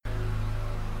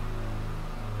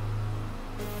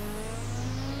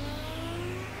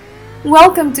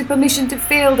Welcome to Permission to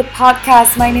Fail, the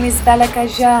podcast. My name is Bella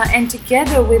Kaja, and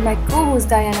together with my co-host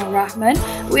Diana Rahman,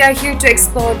 we are here to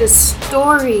explore the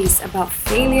stories about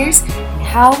failures and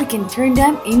how we can turn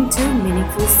them into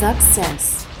meaningful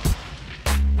success.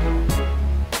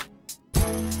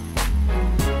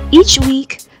 Each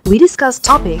week, we discuss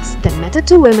topics that matter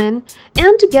to women,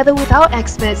 and together with our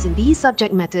experts in these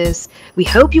subject matters, we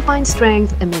hope you find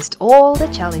strength amidst all the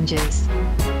challenges.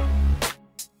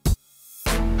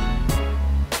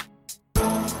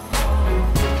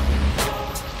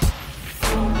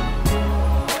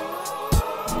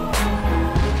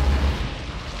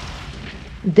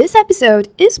 This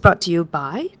episode is brought to you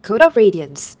by Code of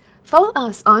Radiance. Follow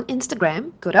us on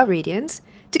Instagram, Code of Radiance,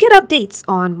 to get updates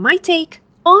on my take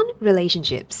on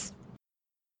relationships.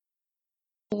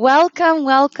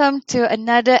 Welcome to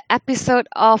another episode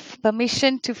of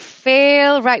Permission to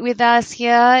Fail right with us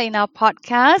here in our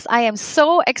podcast. I am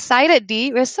so excited,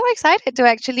 Dee. We're so excited to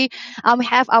actually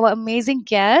have our amazing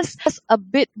guest. Just a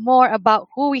bit more about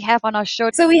who we have on our show.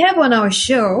 So we have on our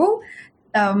show,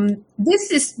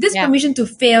 this Permission to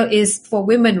Fail is for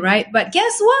women, right? But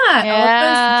guess what?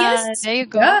 Our first guest there you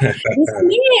go. is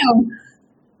male.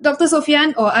 Dr.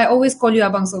 Sophian, or I always call you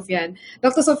Abang Sophian.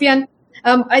 Dr. Sophian,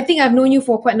 I think I've known you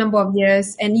for quite a number of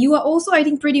years, and you are also, I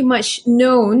think, pretty much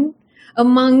known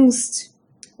amongst,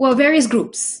 various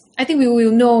groups. I think we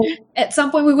will know, at some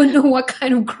point we will know what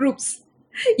kind of groups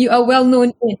you are well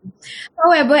known in.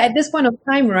 However, at this point of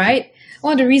time, right,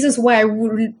 one of the reasons why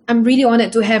I'm really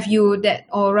honored to have you,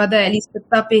 or rather at least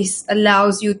Pertapis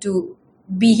allows you to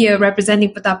be here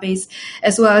representing Pertapis,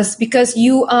 as well as because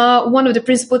you are one of the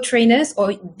principal trainers,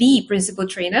 or the principal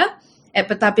trainer at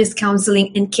Pertapis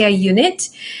Counseling and Care Unit,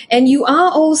 and you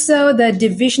are also the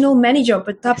divisional manager of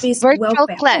Pertapis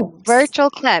Welfare Homes. Virtual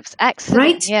claps, excellent.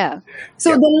 Right? Yeah.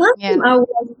 So the last time I was,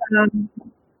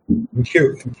 Thank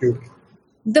you.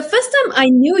 the first time I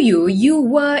knew you, you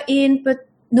were in.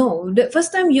 The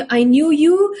first time I knew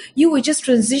you, you were just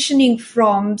transitioning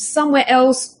from somewhere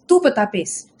else to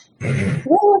Pertapis. Where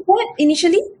was that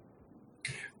initially?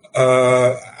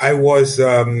 I was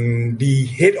the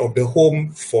head of the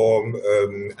home for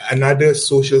another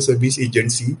social service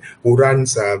agency who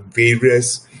runs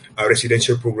various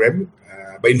residential programs.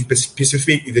 But in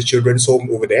specific, the children's home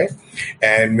over there.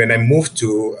 And when I moved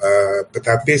to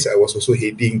Pertapis, I was also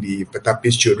heading the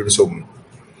Pertapis Children's Home.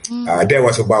 That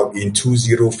was about in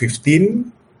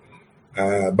 2015.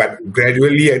 But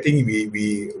gradually, I think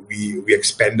we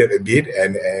expanded a bit,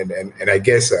 and I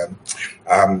guess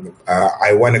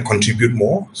I want to contribute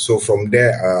more. So from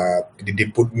there, they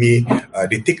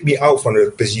take me out from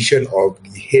the position of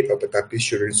the head of the Pertapis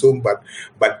Children's Home,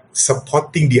 but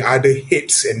supporting the other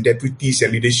heads and deputies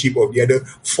and leadership of the other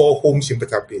 4 homes in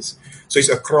Pertapis. So it's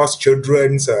across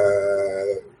children's,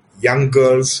 young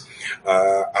girls,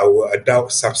 our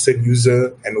adult substance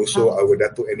user, and also our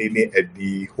Dato' Nene at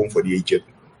the Home for the Aged.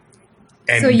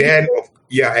 And So then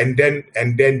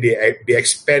they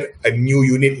expand a new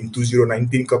unit in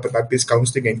 2019 called Pertapis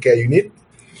Counseling and Care Unit.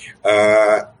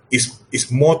 It's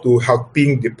more to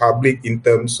helping the public in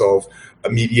terms of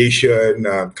mediation,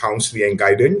 counseling and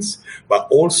guidance, but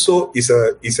also is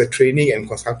a training and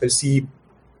consultancy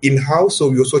in-house. So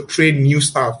we also train new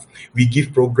staff. We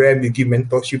give program, we give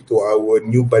mentorship to our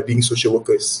new budding social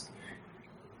workers.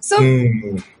 So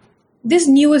this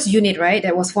newest unit, right,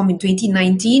 that was formed in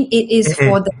 2019, it is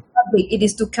for the public. It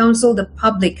is to counsel the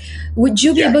public. Would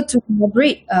you be able to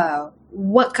elaborate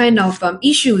what kind of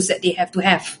issues that they have to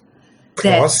have?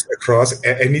 Across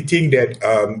anything that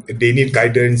they need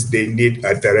guidance, they need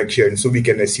direction. So we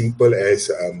can as simple as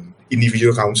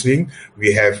individual counseling.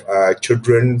 We have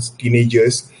children,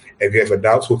 teenagers, and we have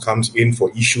adults who comes in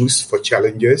for issues, for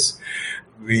challenges.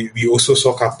 We also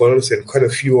saw couples, and quite a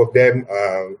few of them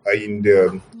are in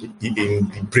the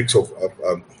bricks of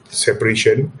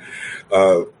separation.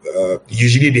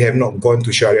 Usually they have not gone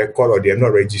to Sharia court, or they have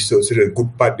not registered. So the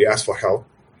good part, they ask for help.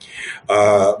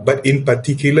 But in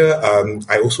particular,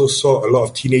 I also saw a lot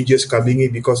of teenagers coming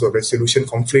in because of resolution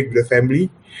conflict with the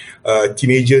family.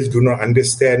 Teenagers do not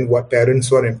understand what parents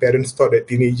want, and parents thought that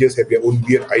teenagers have their own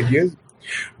weird ideas.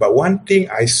 But one thing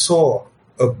I saw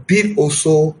a bit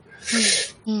also,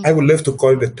 I would love to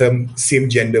call the term same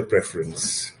gender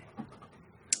preference.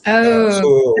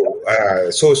 So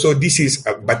this is,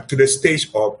 but to the stage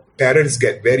of parents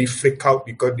get very freaked out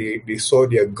because they saw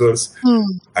their girls,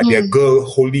 their girl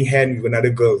holding hand with another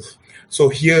girl. So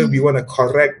here we want to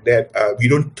correct that. We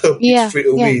don't term it straight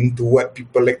away into what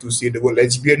people like to say, the word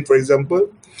lesbian, for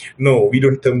example. No, we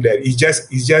don't term that. It's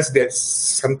just that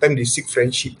sometimes they seek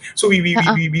friendship. So we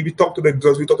talk to the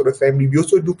girls, we talk to the family. We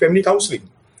also do family counseling.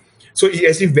 So it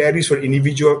actually varies for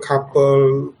individual,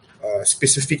 couple,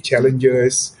 specific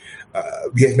challenges.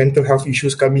 We have mental health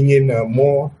issues coming in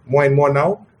more and more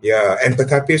now. Yeah, and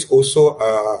Pertapis also,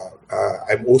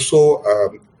 I'm also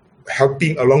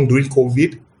helping along during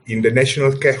COVID in the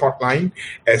National Care Hotline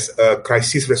as a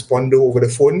crisis responder over the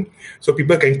phone. So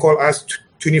people can call us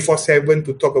 24/7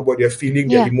 to talk about their feeling,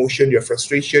 their emotion, their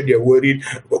frustration, their worried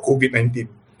about COVID-19.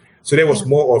 So that was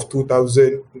more of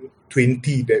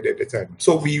 2020 at the time.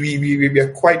 So we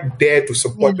are quite there to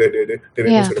support the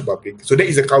members of the public. So that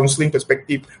is a counselling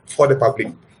perspective for the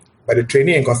public. But the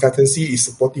training and consultancy is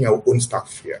supporting our own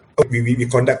staff. Yeah, we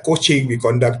conduct coaching, we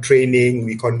conduct training,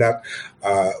 we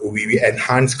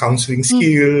enhance counselling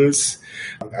skills.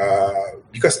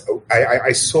 Because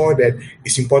I saw that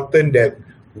it's important that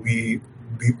we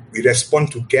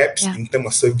respond to gaps in terms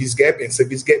of service gap, and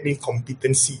service gap means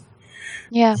competency.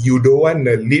 Yeah. You don't want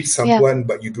to lead someone,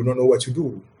 but you do not know what to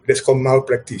do. That's called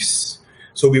malpractice.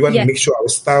 So we want to make sure our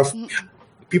staff,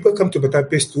 people come to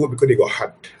Pertapis to work because they got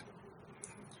heart.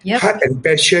 Yep. Heart and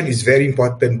passion is very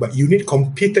important, but you need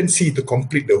competency to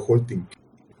complete the whole thing.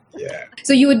 Yeah.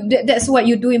 So that's what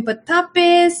you do in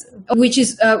Pertapis, which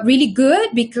is really good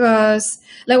because,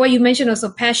 like what you mentioned, also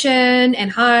passion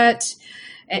and heart.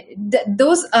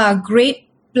 Those are great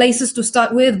places to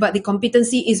start with, but the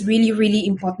competency is really, really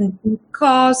important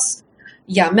because,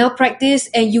 malpractice,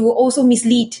 and you will also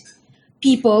mislead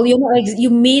people.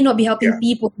 You may not be helping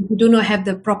people if you do not have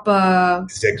the proper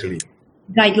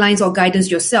guidelines or guidance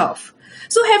yourself.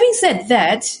 So having said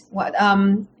that,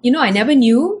 I never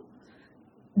knew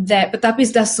that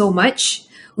Pertapis does so much,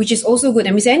 which is also good.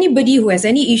 I mean, anybody who has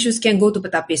any issues can go to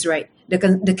Pertapis, right?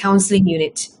 The counselling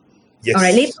unit. Yes. All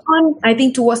right. Later on, I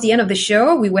think towards the end of the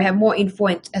show, we will have more info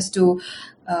as to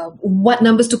what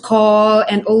numbers to call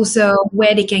and also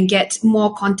where they can get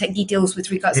more contact details with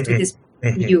regards to this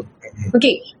video.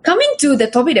 Okay, coming to the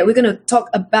topic that we're going to talk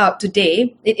about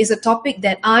today, it is a topic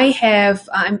that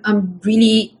I'm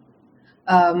really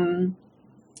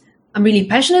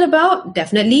passionate about,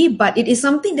 definitely, but it is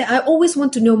something that I always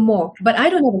want to know more, but I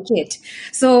don't have a kid.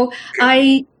 So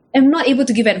I am not able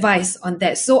to give advice on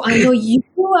that. So I know you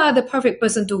are the perfect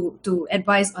person to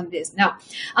advise on this. Now,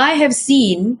 I have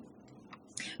seen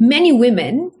many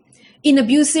women in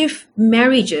abusive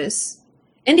marriages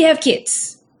and they have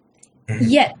kids.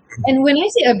 Yet, and when I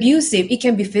say abusive, it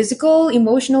can be physical,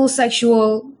 emotional,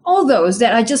 sexual, all those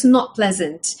that are just not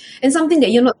pleasant and something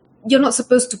that you're not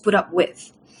supposed to put up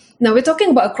with. Now, we're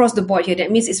talking about across the board here.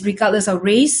 That means it's regardless of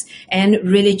race and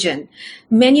religion.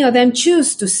 Many of them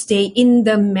choose to stay in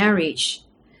the marriage.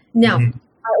 Now,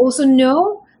 I also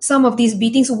know some of these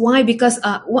beatings. Why? Because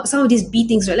some of these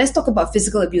beatings, right, let's talk about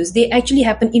physical abuse. They actually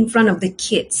happen in front of the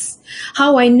kids.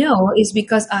 How I know is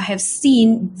because I have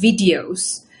seen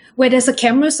videos where there's a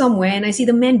camera somewhere and I see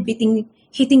the man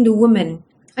hitting the woman.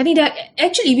 I think that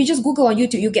actually, if you just Google on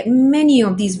YouTube, you get many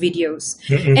of these videos.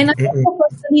 And I also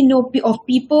personally know of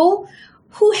people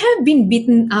who have been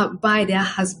beaten up by their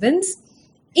husbands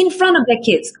in front of their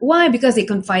kids. Why? Because they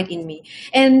confide in me.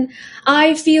 And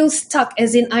I feel stuck,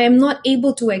 as in I am not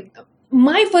able to...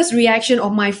 My first reaction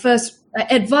or my first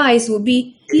advice would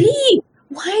be, leave.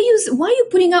 Why are you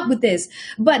putting up with this?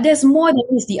 But there's more than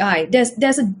meets the eye.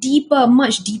 There's a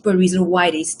much deeper reason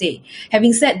why they stay.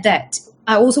 Having said that,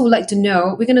 I also would like to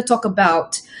know, we're going to talk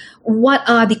about what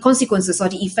are the consequences or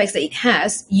the effects that it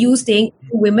has, you staying,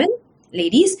 women,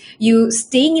 ladies, you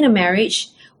staying in a marriage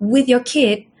with your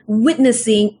kid,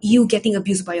 witnessing you getting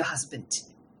abused by your husband.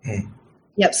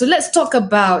 Yep. So let's talk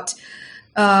about,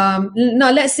 now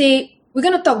let's say, we're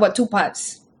going to talk about two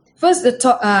parts. First,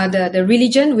 the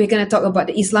religion. We're going to talk about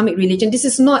the Islamic religion. This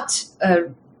is not a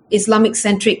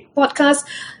Islamic-centric podcast,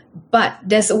 but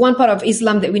there's one part of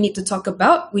Islam that we need to talk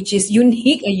about, which is a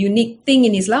unique thing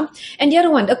in Islam. And the other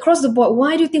one, across the board,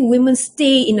 why do you think women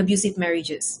stay in abusive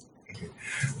marriages?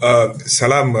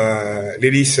 Salam,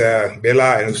 ladies,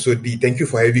 Bella and also Dee. Thank you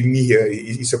for having me here.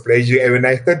 It's a pleasure. And when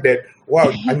I heard that, wow,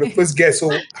 I'm the first guest,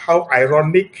 so how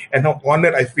ironic and how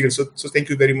honored I feel. So thank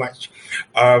you very much.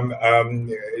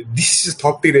 This is a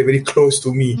topic that very close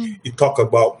to me. You talk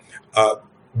about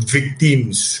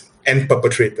victims and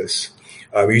perpetrators.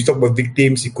 When you talk about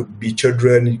victims, it could be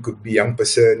children, it could be young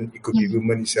person, it could be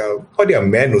women itself, or there are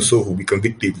men also who become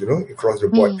victims, across the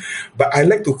board. But I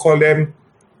like to call them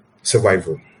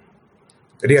survivor.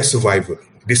 They are survivor.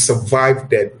 They survived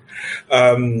that.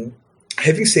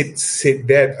 Having said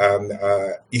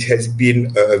that, it has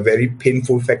been a very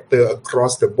painful factor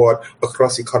across the board,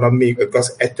 across economic,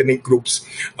 across ethnic groups.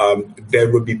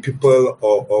 There will be people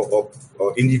or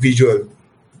individual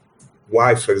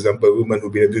wives, for example, women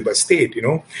who've been abused by state.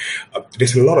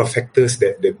 There's a lot of factors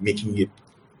that making it.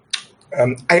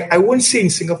 I won't say in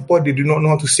Singapore they do not know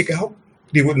how to seek help.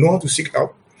 They would know how to seek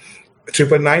help.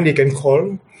 999 they can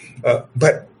call,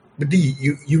 but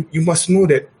you must know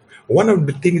that one of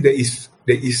the things that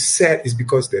is sad is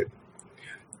because that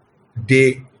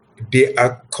they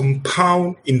are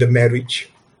compound in the marriage.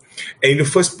 And in the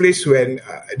first place, when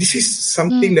this is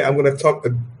something that I'm going to talk a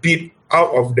bit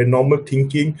out of the normal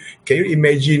thinking. Can you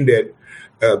imagine that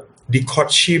the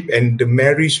courtship and the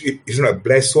marriage is not a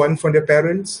blessed one from their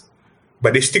parents,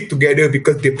 but they stick together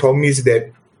because they promise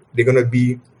that they're going to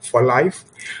be for life?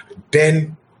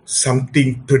 Then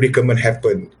something predicament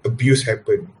happen, abuse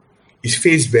happen. It's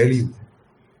face value.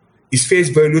 It's face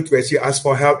value to actually ask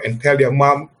for help and tell their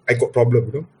mom, I got problem,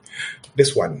 you know.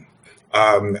 That's one.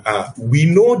 We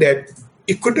know that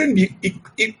it couldn't be,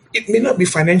 it may not be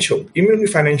financial. It may not be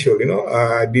financial, you know,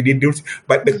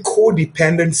 but the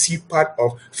codependency part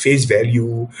of face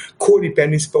value,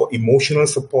 codependency for emotional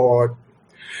support,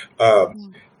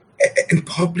 and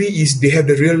probably is they have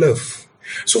the real love.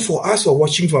 So for us who are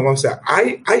watching from outside,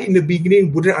 I in the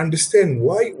beginning wouldn't understand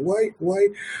why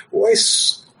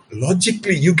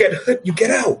logically you get hurt, you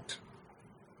get out.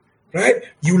 Right?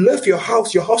 You love your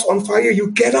house on fire,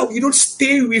 you get out. You don't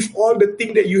stay with all the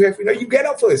thing that you have. You know, you get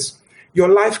out first. Your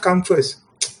life comes first.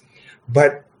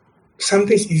 But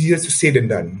sometimes easier to say than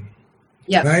done.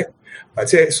 Yeah. Right? I'd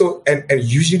say so, and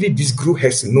usually this group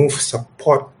has no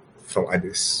support from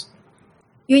others.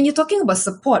 When you're talking about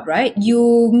support, right?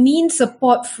 You mean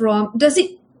support from,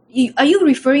 are you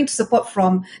referring to support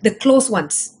from the close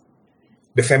ones?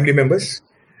 The family members?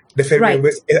 The family Right.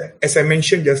 members, as I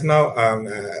mentioned just now,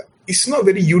 it's not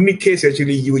very unique case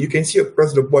actually. You can see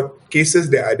across the board cases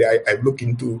that I've looked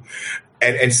into,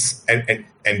 and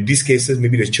these cases,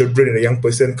 maybe the children and the young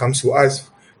person comes to us,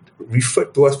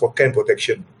 referred to us for care and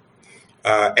protection,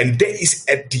 and that is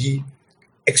at the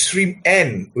extreme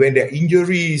end when there are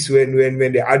injuries, when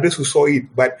there are others who saw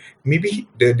it. But maybe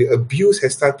the abuse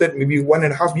has started maybe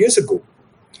 1.5 years ago.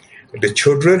 The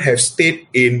children have stayed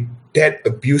in that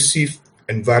abusive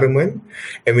environment,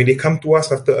 and when they come to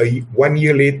us after 1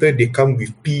 year later, they come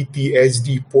with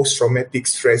PTSD, post-traumatic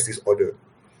stress disorder.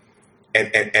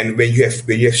 And when you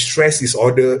have stress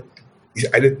disorder, it's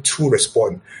either two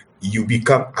response. You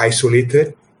become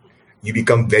isolated, you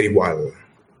become very wild.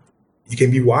 You can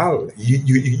be wild.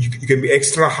 You can be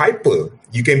extra hyper.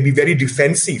 You can be very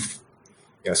defensive.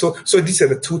 Yeah. So these are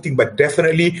the two things, but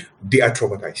definitely they are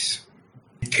traumatized.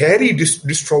 They carry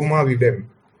this trauma with them.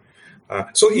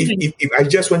 So if I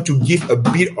just want to give a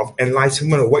bit of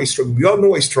enlightenment of what is trauma, we all know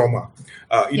what is trauma,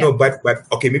 you know. But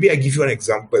okay, maybe I give you an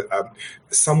example.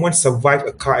 Someone survived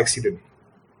a car accident,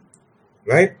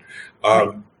 right?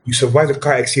 You survived a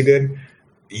car accident.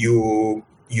 You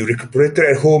recuperated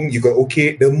at home. You got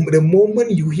okay. The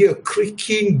moment you hear a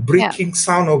creaking, breaking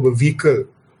sound of a vehicle,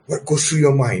 what goes through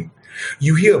your mind?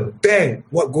 You hear a bang,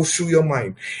 what goes through your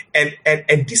mind?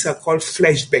 And these are called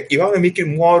flashback. If I want to make it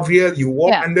more real, you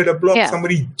walk under the block,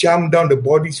 somebody jump down, the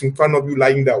body's in front of you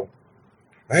lying down.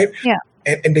 Right? Yeah.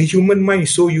 And the human mind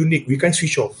is so unique, we can't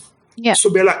switch off. Yeah. So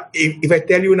Bella, if I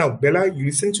tell you now, Bella, you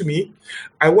listen to me,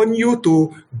 I want you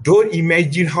to don't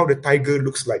imagine how the tiger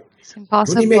looks like. It's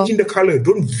impossible. Don't imagine the color.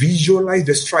 Don't visualize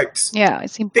the stripes. Yeah,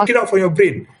 it's impossible. Take it out from your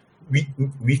brain.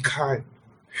 We can't.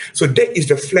 So that is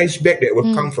the flashback that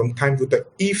will come from time to time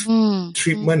if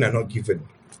treatment are not given,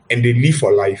 and they live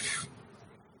for life.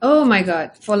 Oh my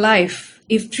God, for life.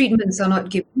 If treatments are not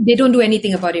given, they don't do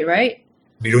anything about it, right?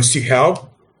 They don't seek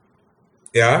help.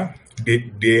 Yeah,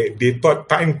 they thought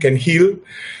time can heal.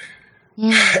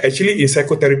 Actually, in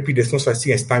psychotherapy, there's no such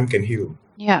thing as time can heal.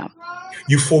 Yeah.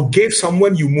 You forgave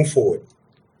someone, you move forward.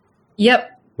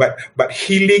 Yep. But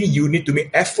healing, you need to make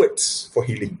efforts for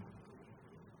healing.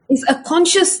 It's a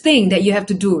conscious thing that you have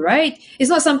to do, right? It's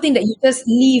not something that you just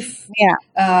leave.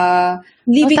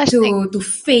 Leave No it such thing. to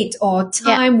fate or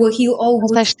time will heal all No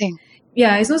wounds. such thing.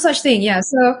 Yeah, it's no such thing. Yeah.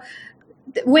 So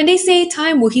when they say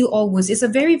time will heal all wounds, it's a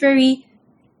very, very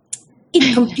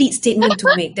incomplete statement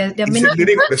to make. There are It's many. the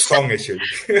lyric of the song, actually.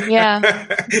 Yeah.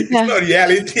 It's not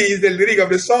reality, it's the lyric of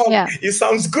the song. Yeah. It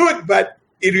sounds good, but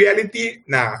in reality,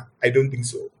 nah, I don't think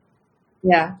so.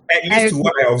 Yeah. At least to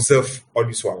what I observe all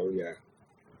this while, yeah.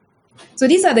 So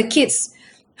these are the kids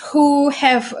who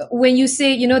have, when you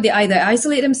say, you know, they either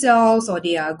isolate themselves or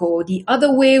they go the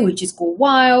other way, which is go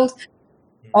wild.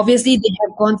 Obviously, they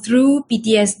have gone through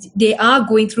PTSD. They are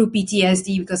going through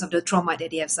PTSD because of the trauma that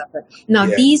they have suffered. Now,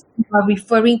 these are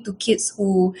referring to kids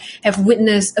who have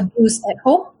witnessed abuse at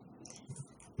home.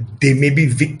 They may be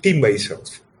victim by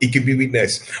itself. It could be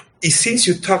witness. Since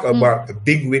you talk about a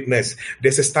big witness,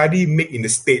 there's a study made in the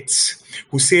States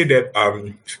who say that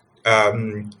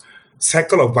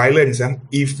cycle of violence,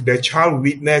 if the child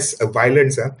witness a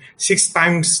violence, 6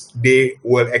 times they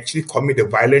will actually commit the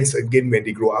violence again when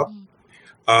they grow up.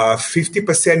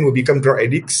 50% will become drug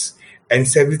addicts, and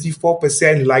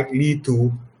 74% likely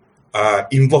to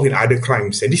involved in other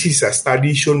crimes. And this is a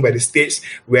study shown by the states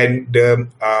when the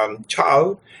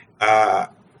child,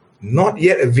 not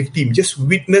yet a victim, just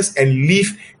witness and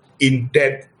live in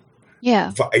that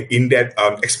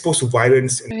exposed to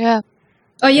violence. Yeah.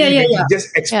 Oh yeah.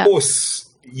 Just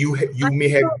exposed, you may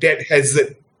have that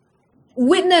hazard.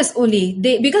 Witness only.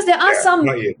 Because there are some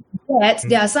Not yet. dads.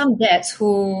 There are some dads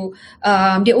who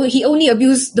he only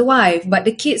abused the wife, but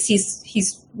the kids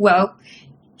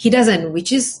he doesn't,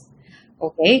 which is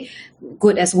okay,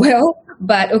 good as well.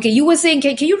 But okay, you were saying,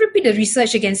 can you repeat the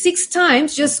research again? 6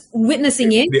 times just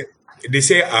witnessing it. They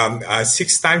say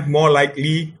 6 times more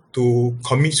likely to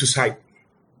commit suicide.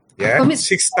 Yeah,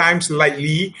 6 times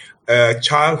likely a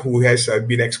child who has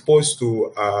been exposed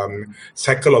to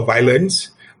cycle of violence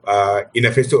in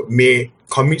a face may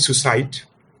commit suicide.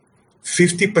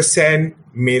 50%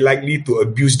 may likely to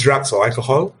abuse drugs or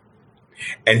alcohol,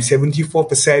 and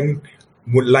 74%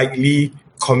 would likely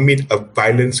commit a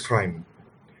violence crime.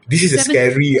 This is a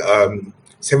scary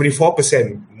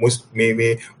 74%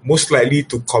 most likely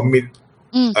to commit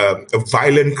a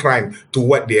violent crime to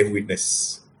what they have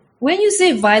witnessed. When you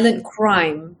say violent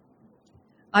crime,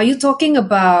 are you talking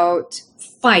about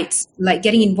fights, like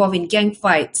getting involved in gang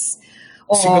fights?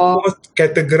 Or Singapore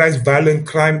categorized violent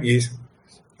crime is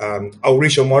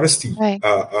outrage or modesty, Right.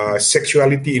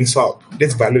 Sexuality insult.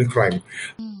 That's violent crime.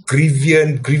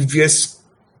 Grievous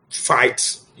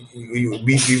fights. We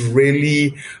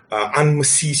really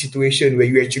unmercy situation where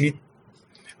you actually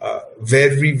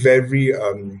very, very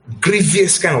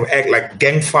grievous kind of act, like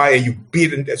gang fire, you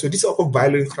beat, and so this is all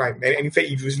violent crime. And in fact,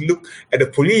 if you look at the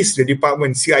police, the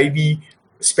department, CID,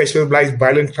 specialized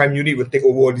violent crime unit will take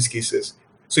over all these cases.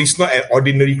 So it's not an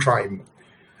ordinary crime.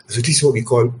 So this is what we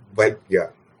call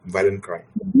violent crime.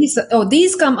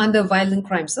 These come under violent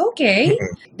crimes. Okay,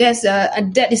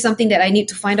 that is something that I need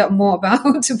to find out more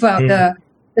about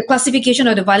the classification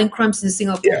of the violent crimes in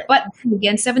Singapore. Yeah. But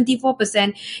again,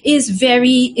 74% is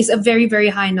a very, very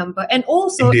high number, and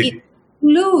also Indeed. it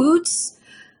includes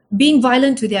being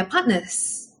violent to their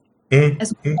partners.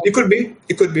 As well. It could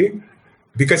be,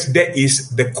 because that is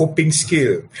the coping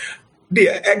skill.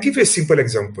 I'll give you a simple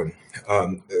example.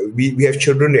 We have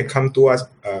children that come to us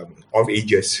of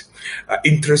ages.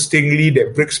 Interestingly,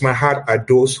 that breaks my heart are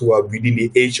those who are within the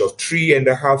age of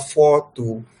 3.5, 4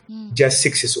 to just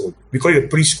 6 years old. We call it a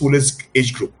preschoolers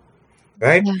age group,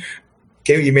 right? Yeah.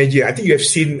 Can you imagine? I think you have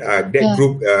seen that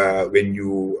group when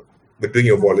you were doing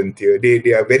your volunteer.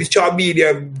 They are very chubby.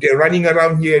 They're running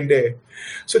around here and there.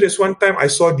 So there's one time I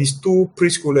saw these 2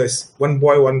 preschoolers, one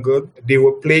boy, one girl. They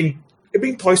were playing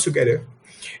toys together.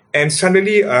 And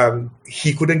suddenly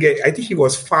he couldn't get, I think he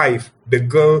was 5. The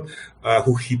girl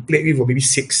who he played with was maybe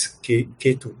 6,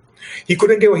 K2. He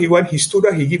couldn't get what he wanted. He stood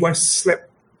up, he gave one slap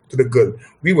to the girl.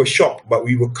 We were shocked, but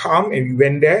we were calm and we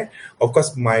went there. Of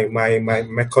course, my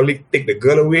colleague take the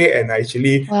girl away, and I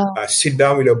actually sit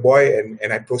down with the boy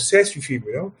and I process with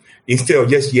him, Instead of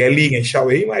just yelling and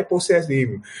shouting, I processed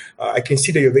him. I can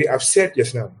see that you're very upset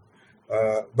just now.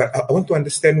 But I want to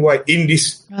understand why in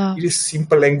this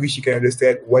simple language you can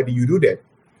understand, why do you do that?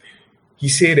 He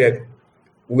said that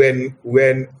when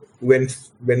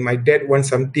my dad wants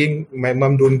something, my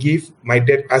mom don't give, my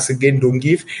dad asks again, don't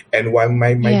give, and when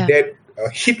my dad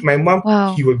hit my mom,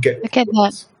 he will get Look at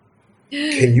that.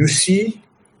 Can you see?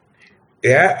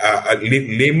 A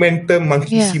layman term,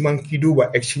 monkey see, monkey do,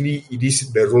 but actually it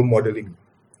is the role modeling.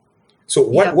 So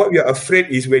what we are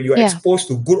afraid is when you are exposed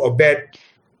to good or bad,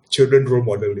 children role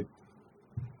model it.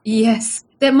 Yes,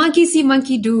 that monkey see,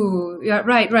 monkey do. Yeah,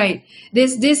 right.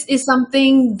 This is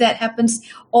something that happens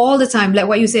all the time, like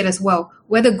what you said as well.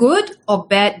 Whether good or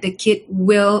bad, the kid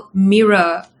will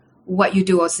mirror what you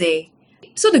do or say.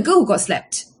 So the girl who got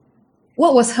slapped,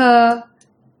 what was her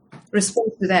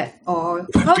response to that? Or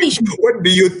how did she? What do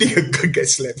you think a girl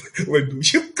gets slapped? Well,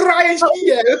 she cry and she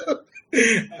yell.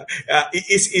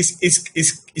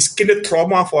 It's kind of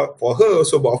trauma for her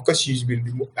also, but of course she's been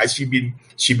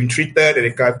treated and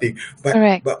that kind of thing.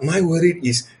 But my worry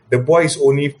is the boy is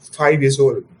only 5 years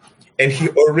old, and he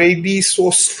already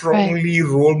so strongly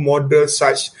role model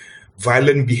such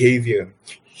violent behavior.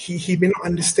 He may not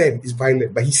understand it's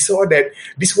violent, but he saw that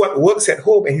this is what works at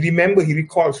home, and he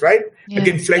recalls, right? Yeah.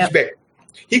 Again, flashback.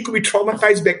 He could be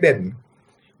traumatized back then.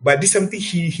 But this is something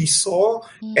he saw,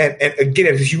 and again,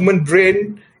 as a human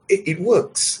brain, it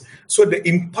works. So the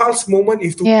impulse moment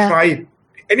is to try it.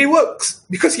 And it works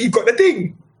because he got the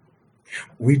thing.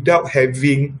 Without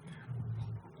having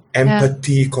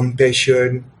empathy,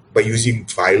 compassion by using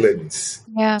violence.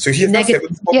 Yeah. So here's now Negative.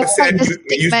 74%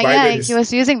 The use stick, violence. he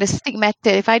was using the stick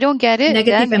method. If I don't get it,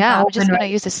 Negative then I'm just empowerment, gonna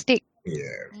right? use the stick.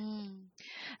 Yeah.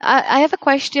 I have a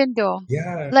question though.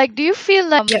 Yeah. Like, do you feel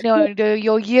like Yeah.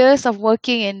 your years of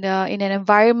working in an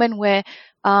environment where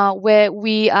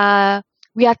we are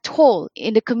told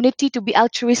in the community to be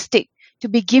altruistic, to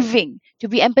be giving, to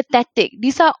be empathetic.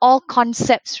 These are all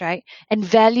concepts, right, and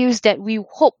values that we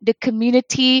hope the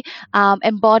community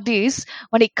embodies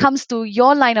when it comes to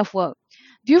your line of work.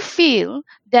 Do you feel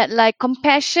that like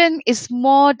compassion is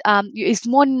more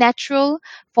natural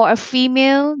for a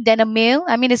female than a male?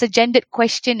 I mean, it's a gendered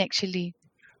question actually.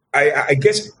 I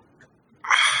guess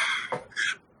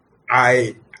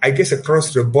I guess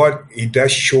across the board, it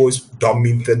does shows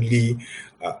dominantly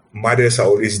mothers are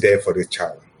always there for the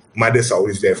child. Mothers are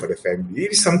always there for the family.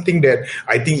 It is something that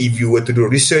I think if you were to do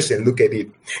research and look at it,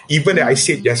 even I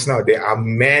said just now, there are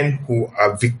men who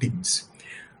are victims,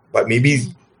 but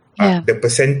maybe the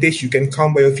percentage you can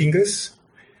count by your fingers.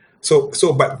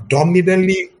 But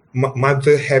dominantly,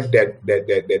 mother have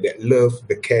that love,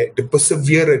 the care, the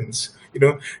perseverance.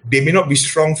 They may not be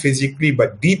strong physically,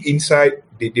 but deep inside,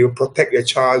 they will protect their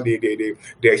child. They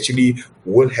actually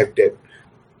will have that.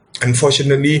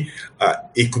 Unfortunately,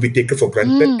 it could be taken for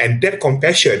granted, and that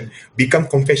compassion become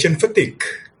compassion fatigue.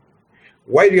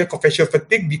 Why do you have compassion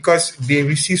fatigue? Because they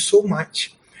receive so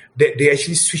much that they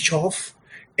actually switch off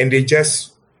and they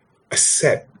just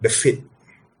accept the fate,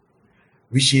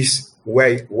 which is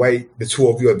why the two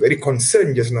of you are very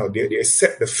concerned just now. They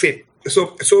accept the fate.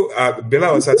 So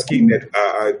Bella was asking that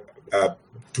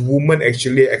do women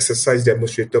actually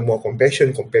demonstrated more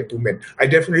compassion compared to men? I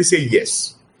definitely say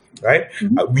yes. Right?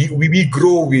 We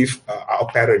grow with our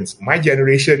parents. My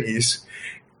generation is,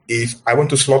 if I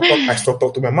want to slaughter, I slaughter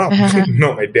to my mom.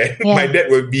 Not my dad. Yeah. My dad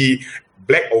will be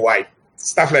black or white,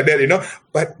 stuff like that.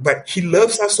 But he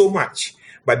loves us so much.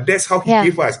 But that's how he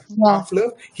gave us tough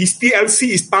love. His TLC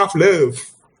is tough love.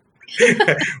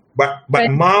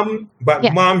 but mom,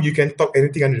 you can talk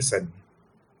anything under the sun.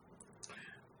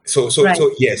 So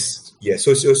yes.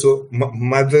 So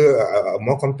mother,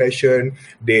 more compassion.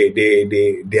 They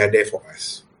are there for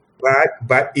us.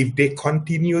 But if they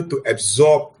continue to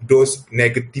absorb those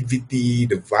negativity,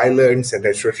 the violence, and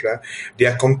etc.,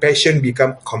 their compassion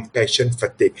become compassion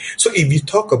fatigue. So if you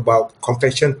talk about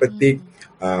compassion fatigue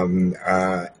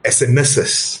as a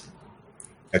nurses,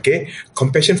 okay,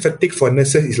 compassion fatigue for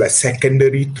nurses is like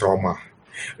secondary trauma.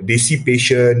 They see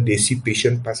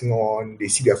patient passing on, they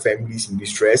see their families in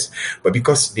distress, but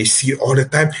because they see it all the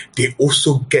time, they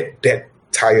also get that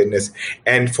tiredness.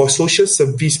 And for social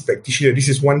service practitioner, this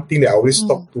is one thing that I always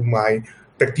talk to my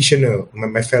practitioner,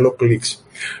 my fellow colleagues.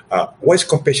 What is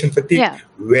compassion fatigue?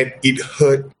 When it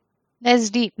hurt. That's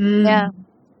deep. Yeah.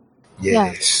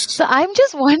 Yes. So I'm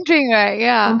just wondering, right?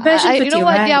 Yeah. Compassion fatigue, you know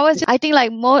what? right? Yeah, I think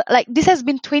like more like this has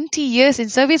been 20 years in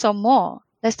service or more.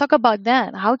 Let's talk about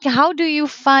that. How do you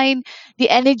find the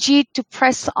energy to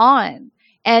press on?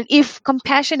 And if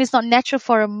compassion is not natural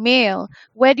for a male,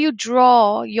 where do you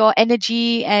draw your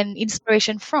energy and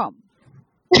inspiration from?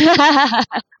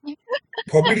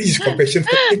 Probably it's compassion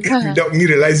fatigue without me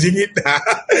realizing it.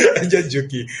 I'm just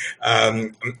joking.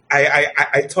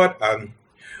 I thought,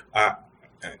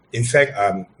 in fact,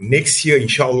 next year,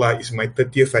 inshallah, is my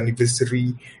 30th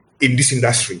anniversary in this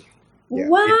industry. Yeah,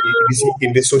 Wow.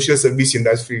 in the social service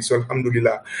industry. So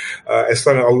alhamdulillah, as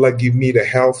long as Allah give me the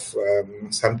health,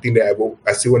 something that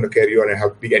I still want to carry on and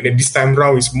helping. And then this time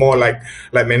around it's more like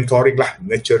mentoring lah,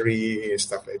 nurturing and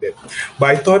stuff like that. But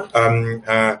I thought, and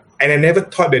I never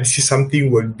thought that this is something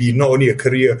will be not only a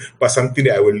career but something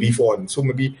that I will live on. So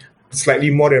maybe slightly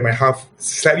more half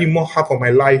of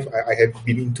my life I have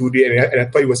been into it, and I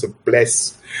thought it was a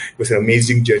blessed, it was an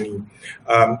amazing journey.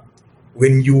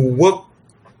 When you work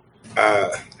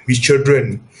with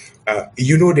children,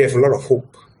 they have a lot of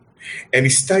hope, and it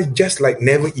starts just like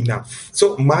never enough.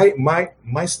 So my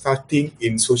starting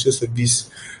in social service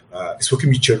is working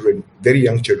with children, very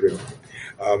young children,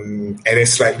 and then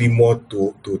slightly more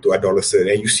to adolescent,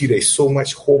 and you see there's so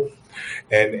much hope,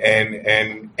 and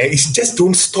it's just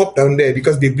don't stop down there,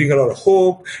 because they bring a lot of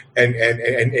hope and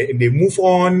they move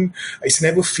on. It's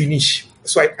never finished.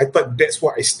 So I thought that's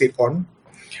why I stayed on.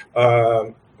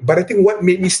 But I think what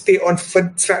made me stay on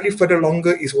slightly further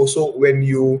longer is also when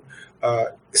you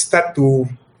start to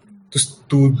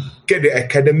get the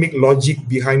academic logic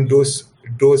behind those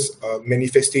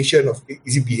manifestation of,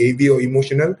 is it behavior or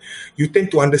emotional? You tend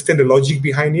to understand the logic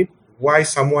behind it, why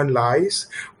someone lies,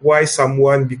 why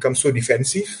someone becomes so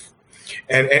defensive.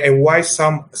 and why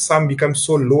some become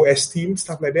so low esteem,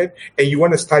 stuff like that, and you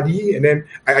want to study, and then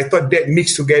I thought that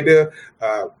mixed together,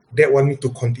 that want me to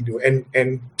continue,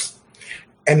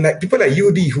 and like people like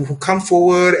you, D, who come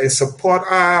forward and support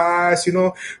us,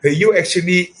 you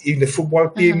actually in the football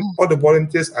team, all the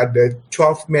volunteers are the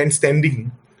 12 men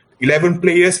standing, 11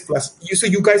 players plus you. So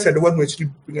you guys are the one who actually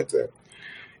bring it to.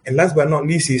 And last but not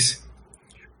least is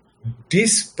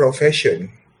this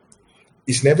profession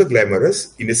is never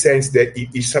glamorous in the sense that it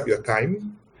eats up your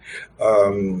time.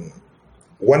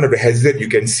 One of the hazards you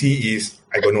can see is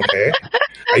I got no hair.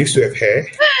 I used to have hair.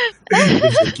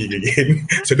 Joking again.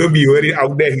 So don't be worried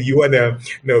out there if you want to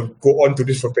go on to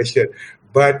this profession.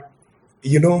 But,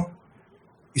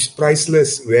 it's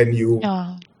priceless when you...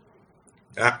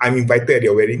 I'm invited at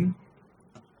your wedding.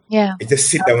 Yeah. I just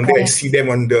sit down there and see them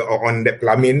on that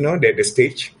plamin, the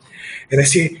stage. And I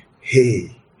say,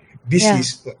 hey, this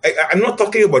is... I'm not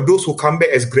talking about those who come back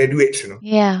as graduates,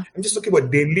 Yeah. I'm just talking about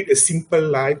they lead a simple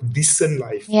life, decent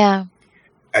life. Yeah.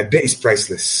 That is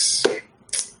priceless.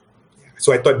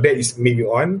 So I thought that is maybe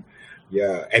on.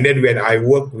 Yeah. And then when I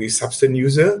work with substance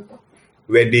user,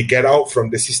 when they get out from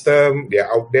the system,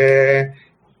 they're out there,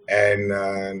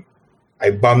 and I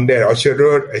bump there Orchard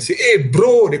Road. I say, hey,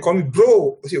 bro. They call me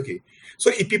bro. I say, okay. So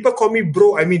if people call me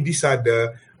bro, I mean, these are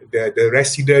the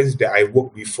residents that I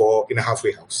worked before in a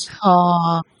halfway house.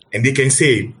 Oh. And they can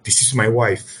say, this is my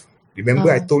wife.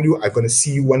 Remember I told you I'm going to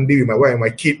see you one day with my wife and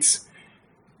my kids.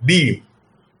 B,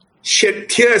 shed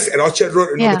tears at Orchard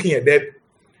Road, looking at that.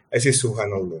 I say,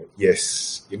 Subhanallah,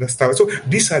 yes. Stuff. So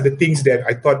these are the things that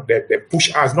I thought that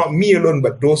push us, not me alone,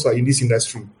 but those who are in this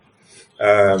industry.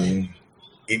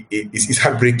 It's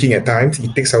heartbreaking at times.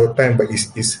 It takes our time, but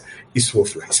it's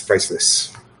worth it. It's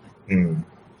priceless.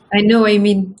 I know what you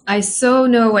mean. I so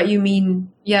know what you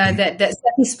mean. Yeah, that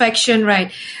satisfaction,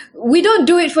 right? We don't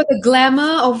do it for the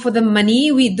glamour or for the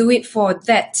money. We do it for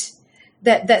that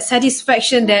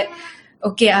satisfaction that,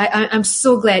 okay, I'm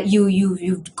so glad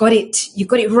you've got it. You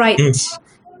got it right.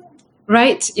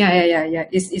 Right? Yeah.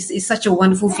 It's such a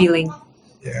wonderful feeling.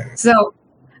 Yeah. So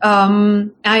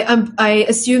I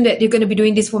assume that you're going to be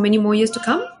doing this for many more years to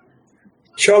come.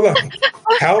 Inshallah.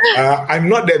 Help. I'm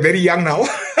not that very young now,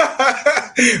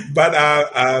 but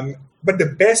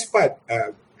the best part,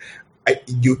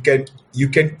 you can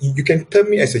term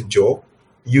me as a joke.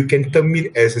 You can term me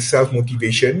as a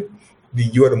self-motivation.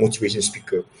 You are a motivation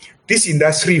speaker. This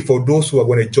industry, for those who are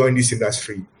going to join this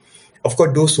industry, of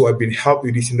course, those who have been helped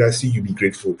with this industry, you'll be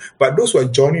grateful. But those who are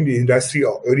joining the industry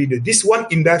or already, this one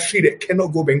industry that cannot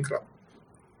go bankrupt.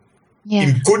 Yeah.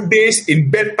 In good days, in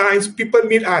bad times, people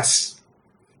meet us.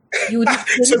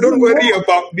 So don't worry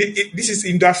about it. This is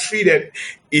industry that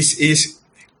is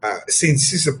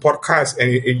since this is a podcast,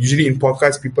 and usually in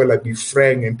podcasts people like be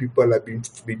frank and people like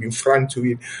being front to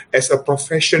it. As a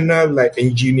professional like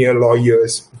engineer,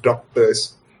 lawyers,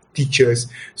 doctors, teachers,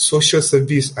 social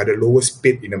service are the lowest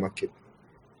paid in the market.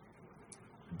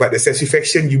 But the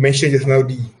satisfaction you mentioned just now,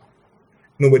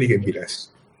 nobody can beat us.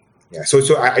 Yeah. So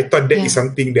I thought that is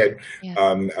something that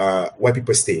why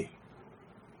people stay.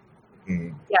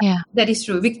 Yeah, that is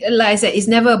true. Like I said, it's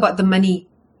never about the money.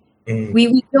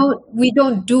 We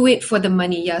don't do it for the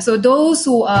money. Yeah. So those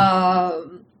who are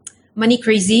money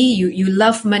crazy, you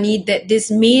love money, that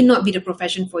this may not be the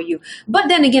profession for you. But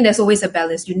then again, there's always a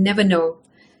balance. You never know.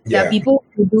 There are people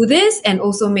who do this and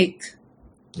also make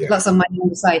lots of money on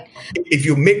the side. If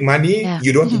you make money,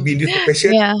 you don't want to be in this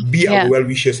profession, be our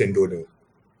well-wishers and donor.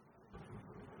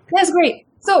 That's great.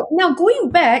 So now going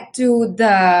back to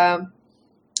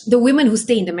the women who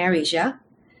stay in the marriage,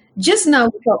 just now,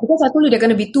 because I told you there are going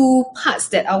to be two parts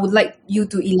that I would like you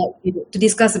to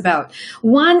discuss about.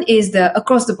 One is the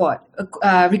across the board,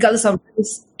 regardless of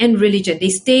race and religion. They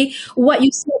stay. What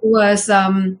you said was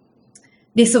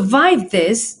they survive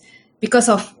this because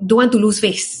of don't want to lose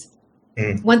face.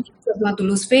 One thing is don't want to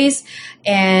lose face,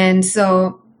 and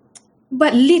so,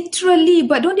 but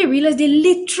don't they realize they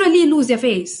literally lose their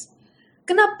face?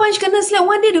 Kena punch, kena slap.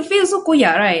 One day the face so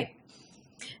koyak, right?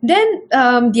 Then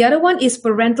the other one is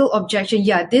parental objection.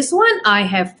 Yeah, this one I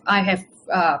have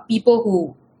people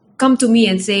who come to me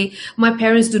and say my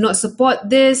parents do not support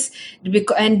this,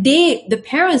 and the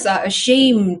parents are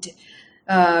ashamed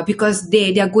because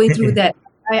they are going through that.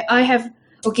 I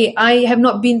have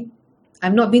not been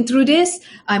through this.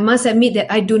 I must admit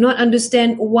that I do not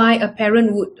understand why a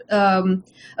parent would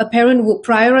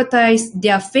prioritize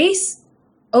their face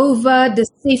over the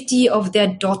safety of their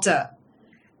daughter.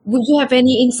 Would you have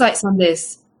any insights on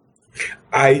this?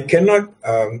 I cannot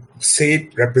say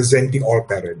it representing all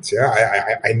parents.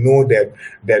 I know that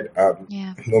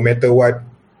no matter what,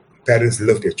 parents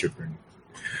love their children.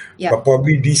 Yeah. But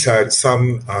probably these are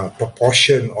some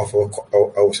proportion of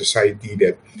our society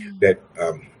that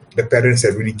the parents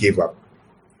have really gave up.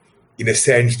 In a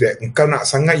sense that engkau nak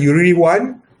sangat, you really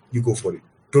want, you go for it.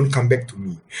 Don't come back to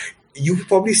me. You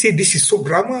probably say this is so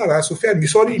drama lah, Sophian. We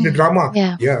saw it in the drama.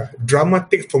 Yeah. Drama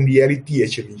takes from reality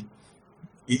actually.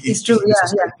 It's true.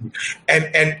 Yeah.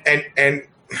 And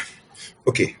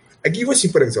okay, I give you a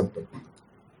simple example.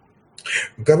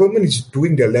 Government is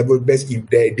doing their level best if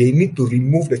they need to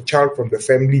remove the child from the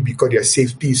family because their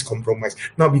safety is compromised,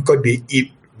 not because they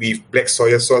eat with black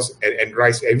soya sauce and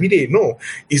rice every day. No,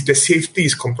 it's the safety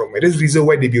is compromised. That's the reason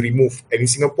why they be removed. And in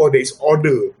Singapore, there is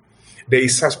order. There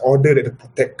is such order that they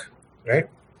protect, right?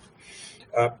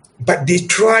 But they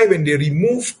try when they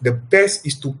remove, the best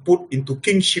is to put into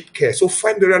kinship care. So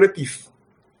find the relative.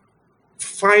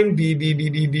 Find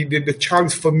the child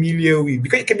is familiar with,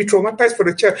 because it can be traumatized for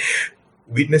the child.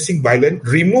 Witnessing violence,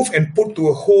 remove and put to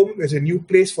a home as a new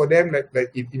place for them,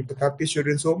 like in Pertapis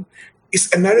Children's Home,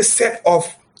 is another set of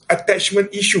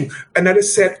attachment issue, another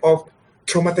set of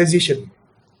traumatization.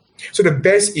 So the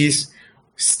best is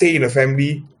stay in a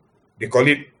family. They call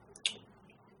it,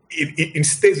 in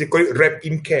states they call it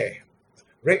wrap-in care.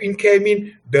 Wrap-in care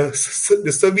means the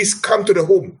service come to the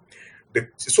home. The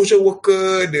social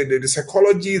worker, the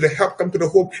psychology, the help come to the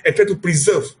home and try to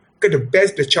preserve. Because the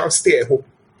best, the child stay at home.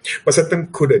 But certain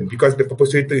couldn't because the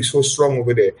perpetrator is so strong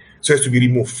over there. So it has to be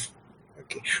removed.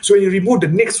 Okay. So when you remove, the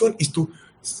next one is to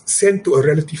send to a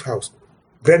relative house,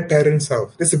 grandparents'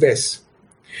 house. That's the best.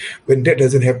 When that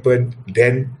doesn't happen,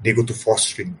 then they go to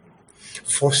fostering.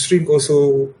 Fostering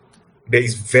also, there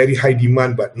is very high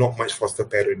demand but not much foster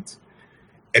parents.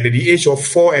 And at the age of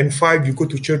 4 and 5, you go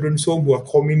to children's home who are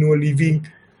communal living.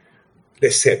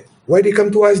 That's sad. Why they come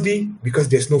to us, D? Because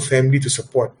there's no family to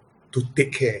support, to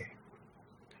take care.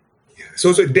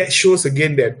 So that shows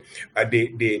again that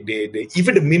they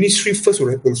even the ministry first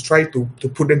will try to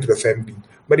put them to the family,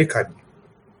 but they can't.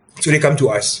 So they come to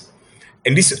us,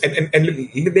 and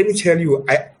let me tell you,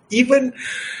 I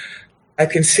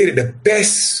can say that the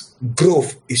best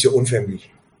growth is your own family,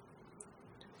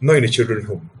 not in a children's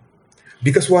home.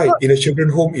 Because why? In a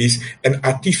children's home is an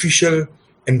artificial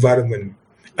environment.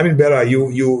 I mean, Bella,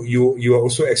 you are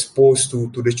also exposed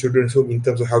to the children's home in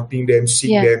terms of helping them,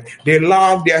 seeing them. They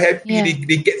laugh, they are happy,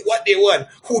 they get what they want.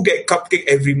 Who get cupcake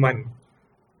every month?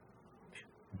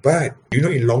 But,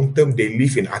 in long term, they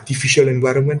live in artificial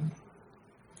environment.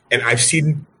 And I've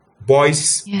seen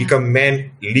boys become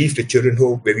men, leave the children's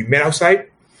home. When we met outside,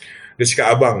 they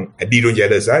cakap, abang, Adi don't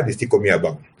jealous, they still call me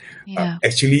abang.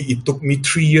 Actually, it took me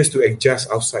 3 years to adjust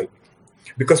outside.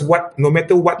 Because no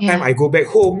matter what time I go back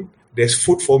home, there's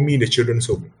food for me in the children's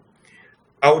home.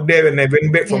 Out there, when I went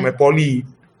back from my poly,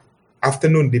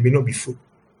 afternoon, there may not be food.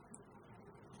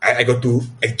 I got to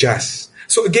adjust.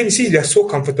 So again, see, they're so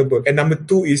comfortable. And number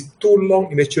 2 is too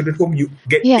long in the children's home, you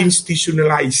get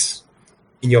institutionalized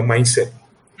in your mindset.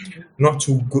 Not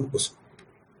too good also.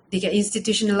 They get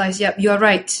institutionalized. Yep, you're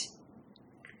right.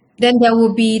 Then there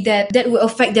will be that will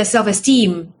affect their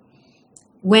self-esteem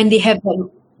when they have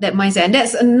that mindset. And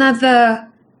that's another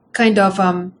kind of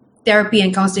therapy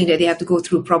and counseling that they have to go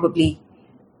through probably.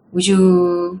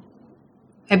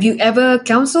 Have you ever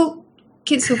counseled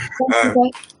kids who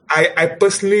I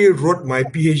personally wrote my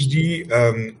PhD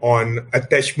on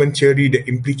attachment theory, the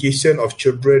implication of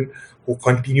children who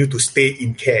continue to stay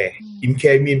in care. In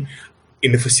care, I mean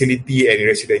in the facility and in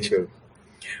residential.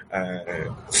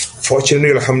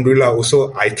 Fortunately, alhamdulillah,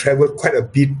 also I traveled quite a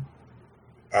bit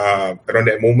around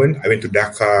that moment. I went to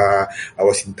Dhaka, I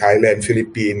was in Thailand,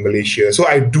 Philippines, Malaysia. So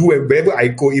I do, wherever I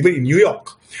go, even in New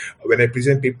York, when I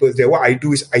present papers there, what I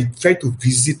do is I try to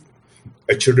visit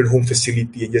a children's home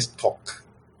facility and just talk.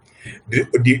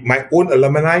 My own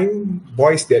alumni,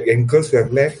 boys and girls who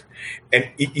have left, and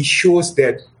it shows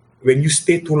that when you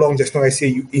stay too long, just now I say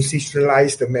you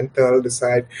institutionalize the mental, the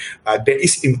side, there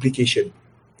is implication.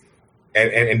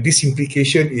 And this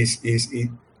implication is it's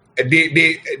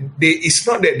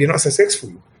not that they're not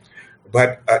successful,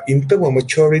 but in terms of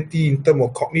maturity, in terms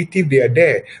of cognitive, they are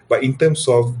there. But in terms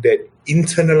of that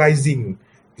internalizing,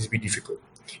 it's very difficult.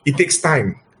 It takes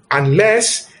time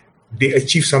unless they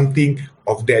achieve something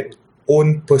of that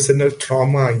own personal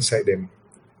trauma inside them.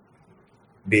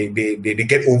 They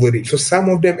get over it. So some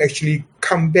of them actually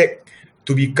come back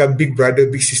to become big brother,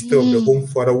 big sister of the home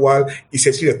for a while. It's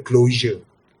actually a closure.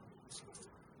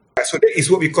 So that is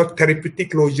what we call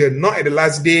therapeutic closure. Not at the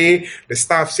last day, the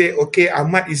staff say, okay,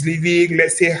 Ahmad is leaving.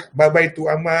 Let's say bye-bye to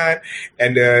Ahmad.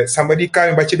 And somebody come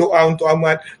and baca doa untuk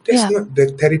Ahmad. That's not the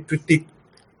therapeutic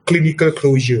clinical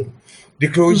closure. The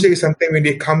closure is sometimes when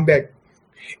they come back.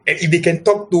 And if they can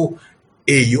talk to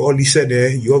hey, you all listen,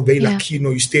 you're very Yeah. lucky,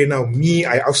 you stay now. Me,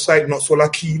 I outside, not so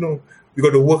lucky, We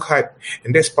got to work hard.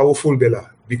 And that's powerful, Bella.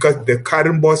 Because the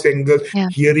current boss and girl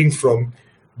hearing from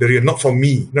the real, not from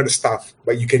me, not the staff,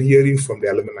 but you can hearing from the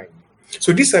alumni.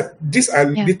 So these are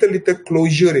little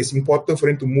closure is important for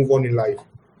them to move on in life.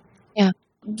 Yeah.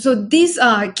 So these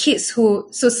are kids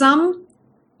some,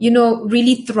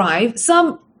 really thrive.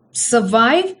 Some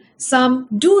survive, some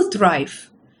do thrive.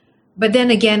 But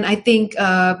then again, I think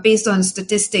based on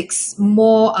statistics,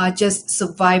 more are just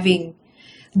surviving.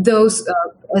 Those,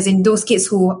 as in those kids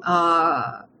who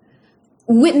are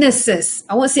witnesses,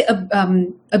 I won't say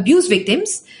abuse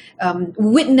victims,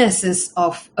 witnesses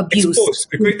of abuse.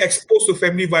 Exposed to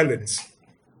family violence.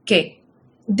 Okay.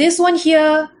 This one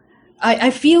here,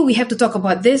 I feel we have to talk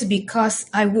about this because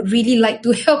I would really like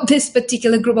to help this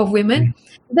particular group of women,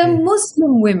 the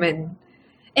Muslim women.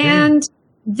 And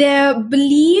their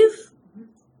belief,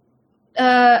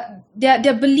 their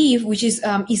belief, which is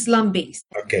Islam based.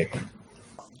 Okay.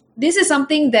 This is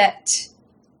something that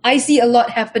I see a lot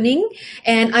happening,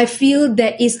 and I feel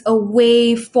there is a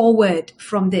way forward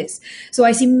from this. So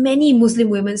I see many Muslim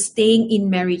women staying in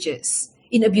marriages,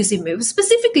 in abusive marriages.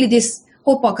 Specifically, this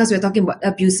whole podcast, we're talking about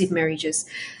abusive marriages.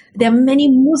 There are many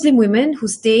Muslim women who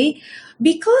stay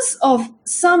because of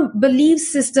some belief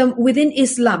system within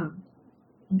Islam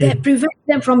that prevent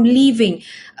them from leaving.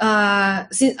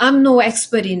 Since I'm no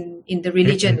expert in the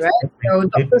religion, right? So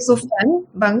Dr. Sophian,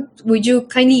 Bang, would you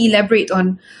kindly elaborate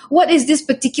on what is this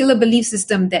particular belief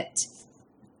system that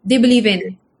they believe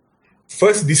in?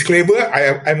 First disclaimer,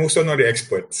 I'm also not the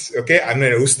expert. Okay, I'm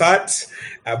not an ustad,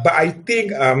 but I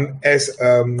think as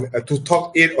to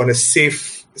talk it on a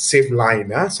safe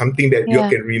line, something that you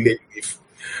can relate with.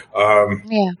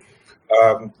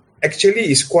 Actually,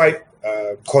 it's quite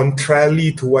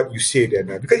contrary to what you said,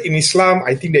 because in Islam,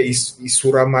 I think there is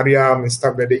Surah Maryam and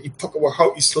stuff like that. It talk about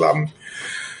how Islam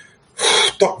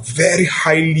talk very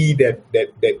highly that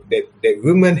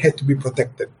women had to be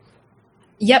protected.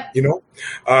 Yep. If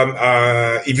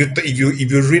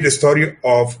you read the story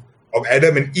of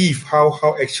Adam and Eve,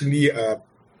 how actually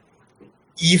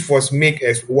Eve was made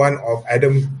as one of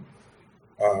Adam's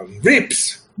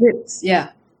ribs.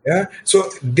 Yeah. Yeah. So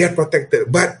they're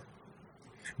protected, but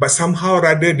somehow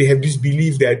rather they have this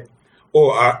belief that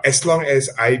as long as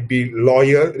I be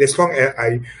loyal, as long as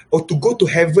to go to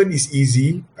heaven is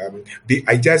easy.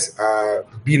 I just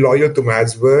be loyal to my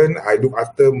husband. I look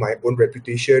after my own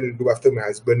reputation, look after my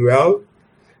husband well,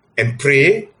 and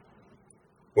pray.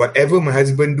 Whatever my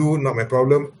husband do, not my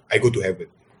problem. I go to heaven.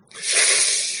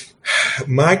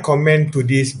 My comment to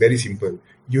this very simple.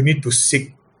 You need to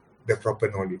seek the proper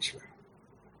knowledge.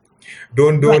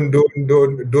 Don't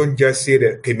just say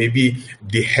that maybe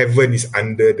the heaven is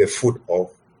under the foot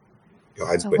of your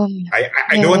husband. I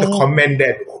don't want to comment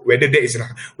that whether there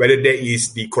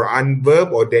is the Quran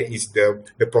verb or there is the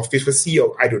prophecy,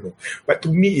 or I don't know. But to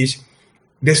me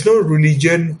there's no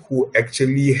religion who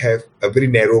actually have a very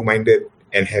narrow-minded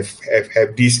and have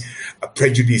this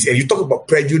prejudice. And you talk about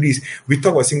prejudice, we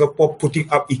talk about Singapore putting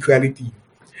up equality.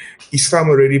 Islam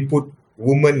already put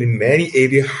women in many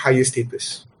areas higher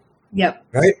status. Yep.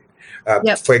 Right?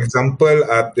 For example,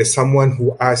 there's someone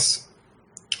who asked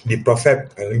the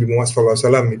Prophet, Nabi Muhammad sallallahu alaihi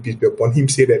wasallam, may peace be upon him,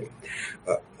 say that,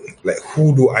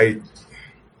 who do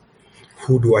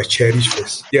I cherish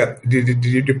first? Yeah,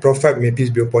 the Prophet, may peace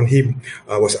be upon him,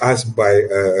 was asked by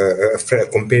a friend,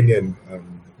 a companion,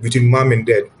 between mom and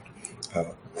dad,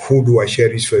 who do I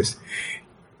cherish first?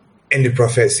 And the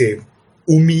Prophet said,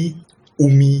 Ummi.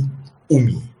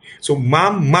 So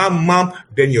mom,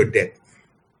 then your dad.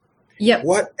 Yep.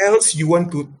 What else you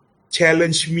want to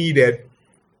challenge me that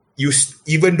you,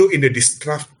 even though in a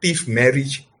destructive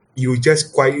marriage, you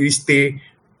just quietly stay,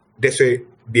 that's why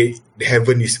the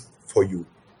heaven is for you.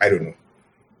 I don't know.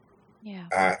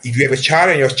 Yeah. If you have a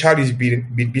child and your child is being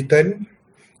beaten,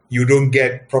 you don't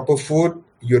get proper food,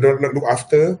 you don't look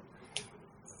after,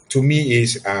 to me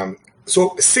is,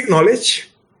 so seek knowledge.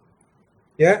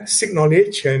 Yeah, seek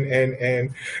knowledge,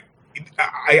 and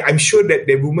I'm sure that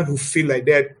the women who feel like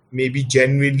that, maybe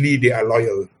genuinely they are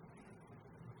loyal.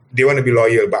 They want to be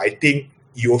loyal, but I think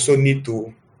you also need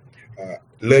to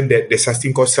learn that there's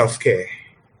something called self-care.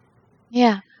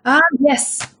 Yeah.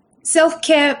 Yes.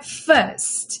 Self-care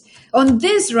first. On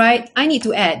this, right, I need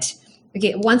to add,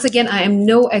 okay, once again, I am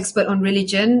no expert on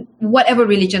religion, whatever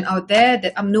religion out there,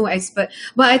 that I'm no expert,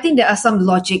 but I think there are some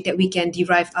logic that we can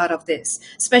derive out of this,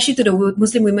 especially to the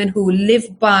Muslim women who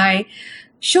live by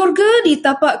syurga di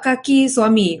tapak kaki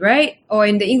suami, right? Or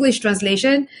in the English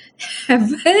translation,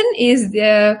 heaven is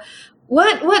the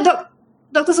what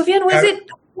Dr. Sophian, what is it?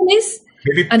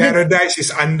 Maybe paradise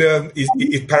is under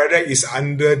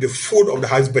the foot of the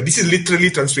husband. This is literally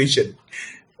translation.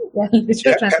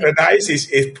 Paradise is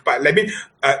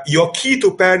your key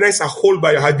to paradise are hold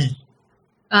by your hubby.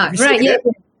 Right.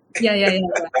 Yeah.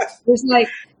 It's like,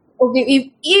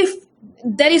 okay, if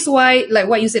that is why, like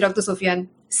what you said, Dr. Sophian,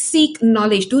 seek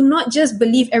knowledge. Do not just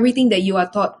believe everything that you are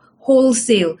taught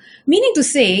wholesale. Meaning to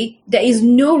say, there is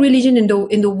no religion in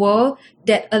the world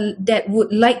that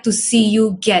would like to see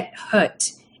you get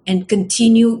hurt and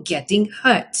continue getting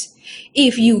hurt.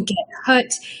 If you get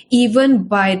hurt, even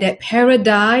by that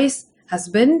paradise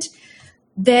husband,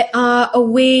 there are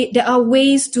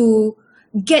ways to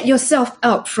get yourself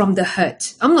out from the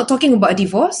hurt. I'm not talking about a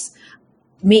divorce.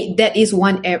 That is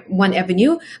one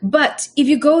avenue. But if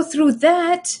you go through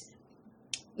that,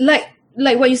 like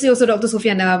what you say also, Dr.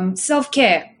 Sophian,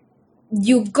 self-care.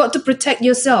 You've got to protect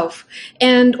yourself.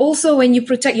 And also when you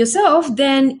protect yourself,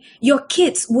 then your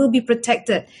kids will be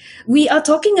protected. We are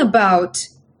talking about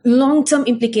long-term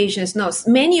implications. Now,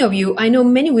 I know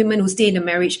many women who stay in a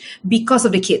marriage because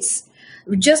of the kids.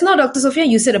 Just now, Dr. Sophian,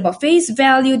 you said about face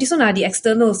value. These one are the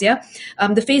externals, yeah?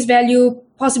 The face value,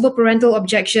 possible parental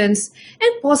objections,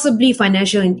 and possibly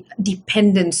financial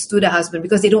dependence to the husband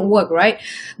because they don't work, right?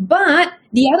 But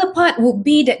the other part would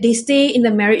be that they stay in the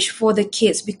marriage for the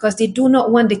kids because they do not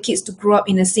want the kids to grow up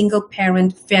in a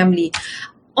single-parent family.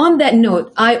 On that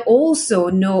note, I also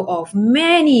know of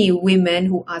many women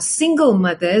who are single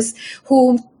mothers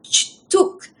who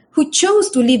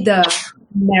chose to leave the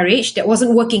marriage that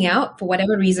wasn't working out for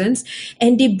whatever reasons,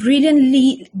 and they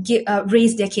brilliantly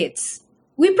raise their kids.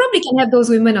 We probably can have those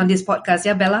women on this podcast,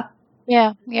 yeah, Bella?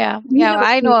 Yeah.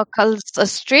 I know a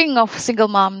string of single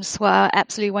moms who are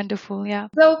absolutely wonderful. Yeah.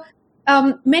 So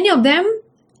many of them,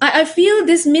 I feel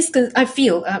this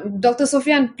Dr.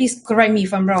 Sophian, please correct me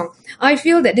if I'm wrong. I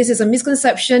feel that this is a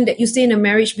misconception that you stay in a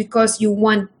marriage because you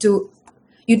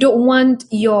don't want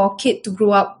your kid to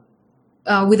grow up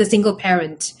with a single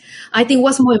parent. I think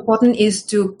what's more important is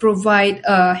to provide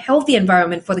a healthy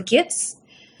environment for the kids.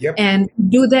 Yep. And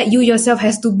do that, you yourself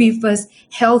has to be first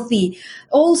healthy.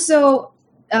 Also,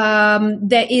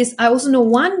 I also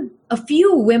know a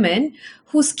few women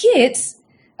whose kids,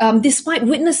 despite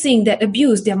witnessing that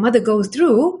abuse their mothers go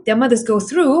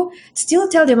through, still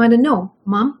tell their mother, no,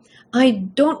 Mom, I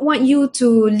don't want you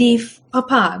to leave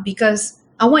Papa because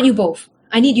I want you both.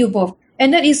 I need you both.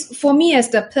 And that is, for me as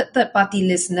the third party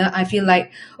listener, I feel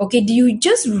like, okay, do you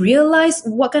just realize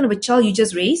what kind of a child you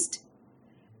just raised?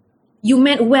 You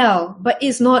meant well, but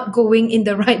it's not going in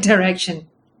the right direction.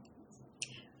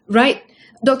 Right?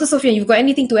 Dr. Sophian, you've got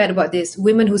anything to add about this?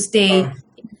 Women who stay in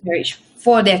marriage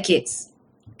for their kids.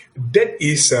 That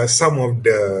is some of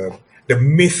the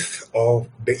myth of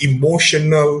the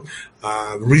emotional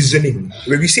reasoning.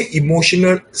 When we say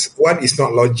emotional, one is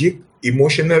not logic.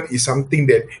 Emotional is something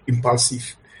that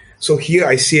impulsive. So here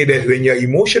I say that when you're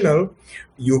emotional,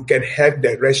 you can have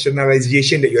that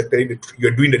rationalization that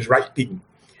you're doing the right thing.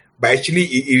 But actually,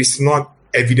 it is not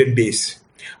evidence-based.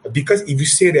 Because if you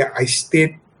say that I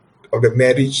stayed of the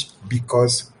marriage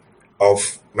because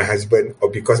of my husband or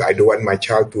because I don't want my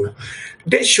child to,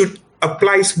 that should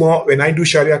apply more when I do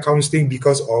Sharia counseling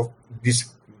because of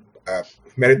this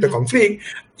marital conflict.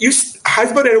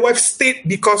 Husband and wife stayed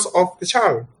because of the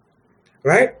child,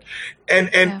 right?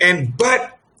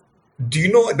 But do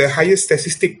you know the highest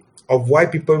statistic of why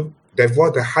people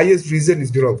divorce? The highest reason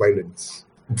is because of violence.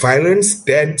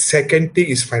 Then second thing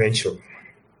is financial,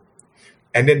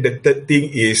 and then the third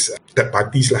thing is third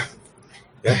parties lah,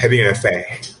 having an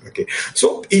affair. Okay,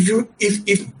 so if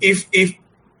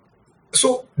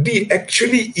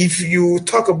you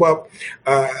talk about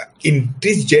in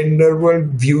this general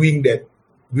viewing that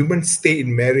women stay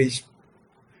in marriage,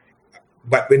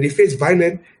 but when they face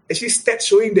violence, actually stats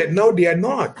showing that now they are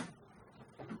not,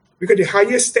 because the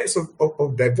highest stats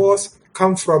of divorce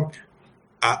come from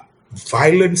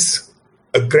violence,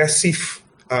 aggressive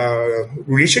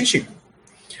relationship.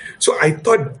 So I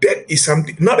thought that is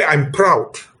something, not that I'm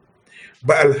proud,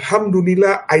 but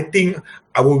Alhamdulillah, I think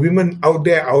our women out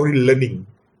there are already learning.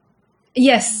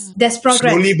 Yes, that's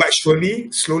progress. Slowly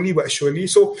but surely.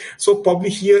 So probably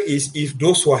here is, if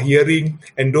those who are hearing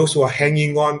and those who are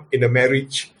hanging on in a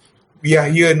marriage, we are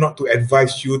here not to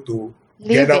advise you to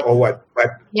get out or what.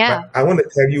 But I want to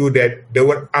tell you that the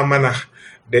word amanah,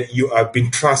 that you have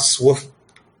been trustworthy,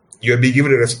 you have been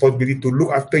given the responsibility to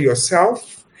look after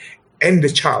yourself and the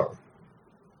child.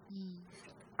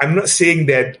 I'm not saying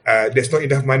that there's not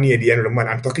enough money at the end of the month.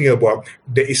 I'm talking about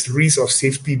there is risk of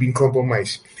safety being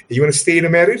compromised. You want to stay in a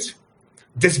marriage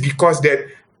just because that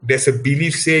there's a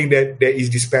belief saying that there is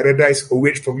this paradise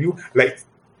away from you. Like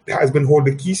the husband hold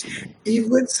the keys.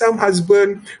 Even some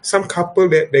couple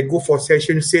that go for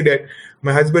session say that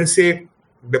my husband say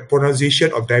the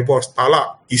pronunciation of divorce,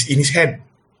 talak, is in his hand.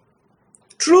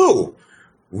 True.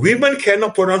 Women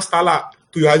cannot pronounce talak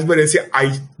to your husband and say,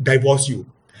 I divorce you.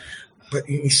 But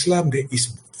in Islam, there is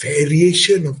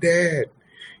variation of that.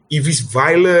 If it's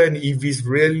violent, if it's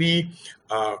really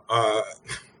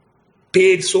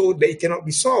paid so that it cannot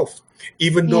be solved.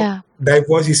 Even though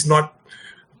divorce is not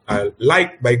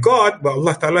liked by God, but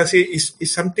Allah Ta'ala say is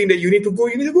something that you need to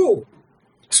go.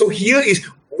 So here is,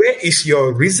 where is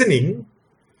your reasoning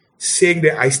saying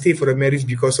that I stay for the marriage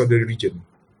because of the religion?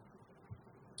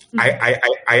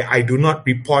 I do not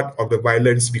report of the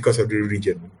violence because of the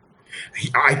religion.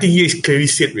 I think he is clearly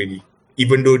said really,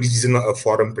 even though this is not a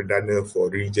forum perdana for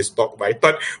religious talk, but I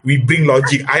thought we bring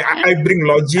logic. I bring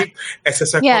logic as a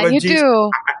psychologist. Yeah, you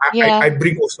do. I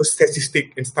bring also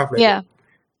statistic and stuff like that.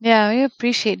 Yeah, I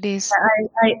appreciate this.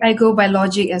 I go by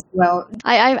logic as well.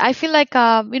 I feel like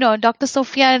Dr.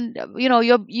 Sophian,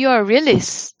 you're a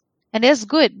realist, and that's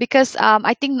good because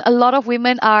I think a lot of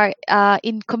women are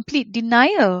in complete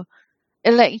denial.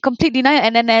 Like in complete denial,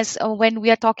 and then as when we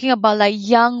are talking about like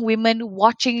young women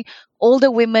watching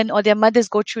older women or their mothers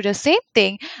go through the same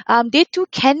thing, they too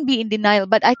can be in denial.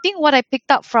 But I think what I picked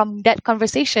up from that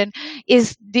conversation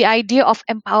is the idea of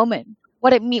empowerment.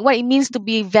 What it means to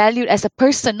be valued as a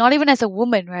person, not even as a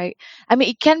woman, right? I mean,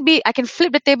 it can be. I can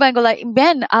flip the table and go like,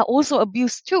 men are also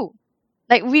abused too.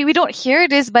 Like we don't hear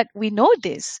this, but we know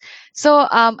this. So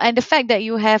and the fact that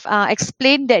you have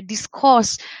explained that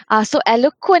discourse so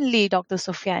eloquently, Dr.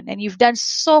 Sophian, and you've done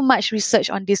so much research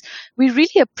on this, we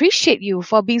really appreciate you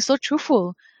for being so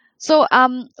truthful. So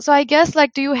I guess,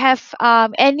 like, do you have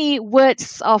any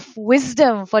words of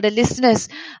wisdom for the listeners?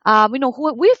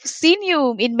 Who we've seen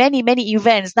you in many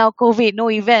events now. COVID,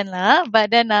 no event, but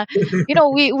then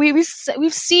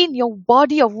we've seen your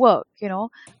body of work.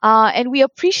 And we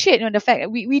appreciate the fact that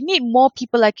we need more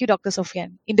people like you, Dr.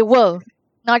 Sophian, in the world,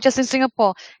 not just in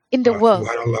Singapore, in the world.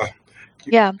 Subhanallah.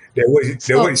 Yeah. That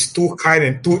word is too kind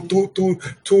and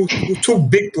too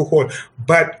big to hold.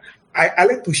 But I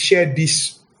like to share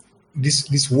this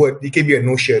word. It can be a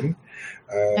notion.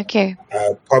 Okay.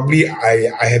 Probably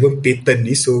I haven't patented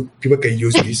this, so people can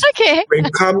use this. Okay.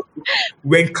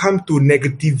 When come to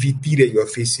negativity that you are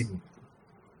facing.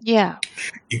 Yeah.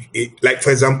 Like, for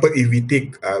example, if we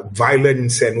take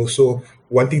violence and also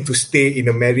wanting to stay in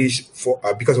a marriage for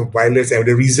because of violence, and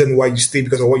the reason why you stay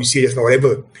because of what you say just now,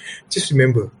 whatever. Just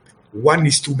remember, one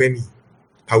is too many.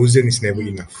 1,000 is never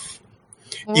enough.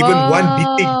 Whoa. Even one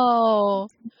beating,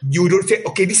 you don't say,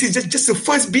 okay, this is just the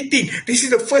first beating. This is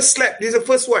the first slap. This is the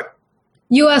first one.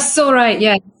 You are so right.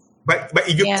 Yeah. But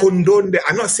if you condone that,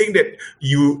 I'm not saying that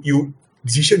you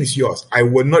decision is yours. I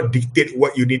will not dictate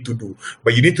what you need to do.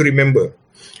 But you need to remember,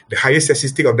 the highest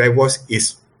statistic of divorce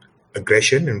is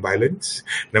aggression and violence.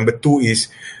 Number 2 is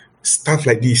stuff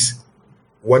like this.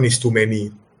 1 is too many.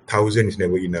 1,000 is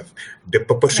never enough. The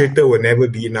perpetrator will never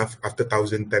be enough after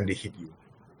 1,000 times they hit you.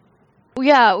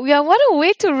 Yeah. What a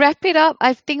way to wrap it up.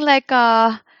 I think like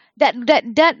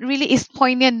that really is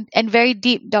poignant and very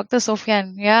deep, Dr.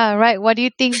 Sophian. Yeah, right. What do you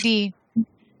think, Dee?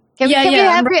 Can we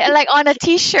have it like on a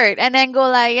T-shirt and then go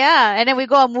like, and then we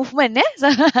go a movement,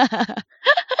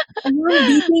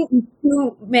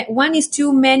 One is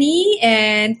too many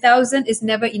and 1,000 is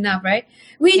never enough, right?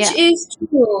 Which is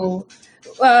true.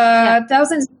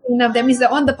 1,000 is enough. That means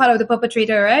they're on the part of the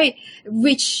perpetrator, right?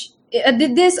 Which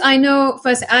this I know.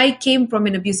 First, I came from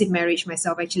an abusive marriage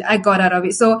myself. Actually, I got out of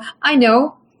it, so I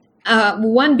know.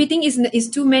 One beating is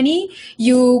too many.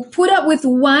 You put up with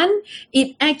one,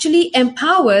 it actually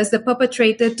empowers the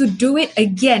perpetrator to do it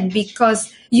again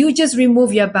because you just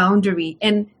remove your boundary.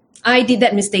 And I did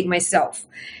that mistake myself.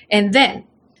 And then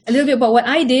a little bit about what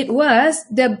I did was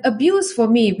the abuse for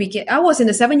me. I was in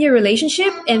a 7-year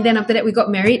relationship, and then after that we got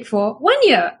married for 1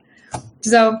 year.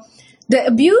 So the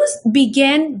abuse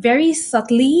began very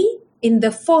subtly in the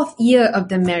 4th year of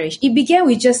the marriage. It began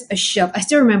with just a shove. I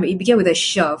still remember it began with a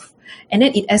shove. And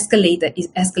then it escalated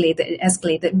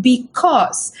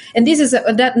because, and this is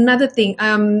another thing,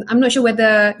 I'm not sure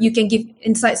whether you can give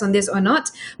insights on this or not,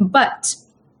 but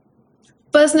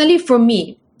personally for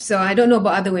me, so I don't know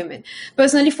about other women,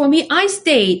 personally for me, I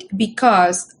stayed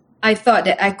because I thought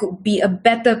that I could be a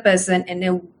better person, and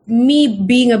then me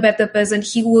being a better person,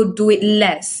 he will do it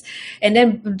less. And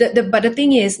then, but the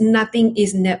thing is, nothing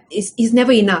is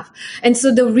never enough. And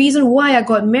so the reason why I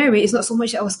got married is not so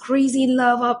much that I was crazy in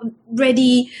love, I'm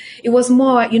ready. It was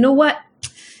more, you know what?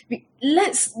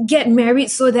 Let's get married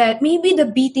so that maybe the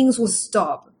beatings will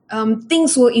stop.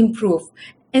 Things will improve.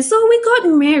 And so we got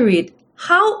married.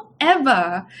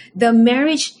 However, the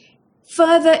marriage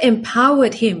further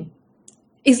empowered him.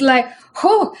 It's like,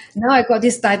 oh, now I got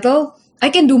this title, I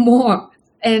can do more.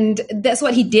 And that's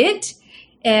what he did.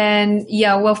 And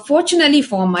yeah, well, fortunately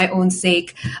for my own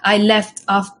sake, I left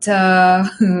after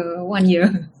 1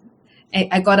 year.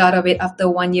 I got out of it after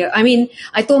 1 year. I mean,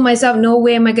 I told myself, no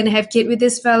way am I going to have kid with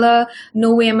this fella.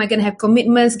 No way am I going to have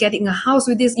commitments, getting a house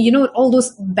with this, all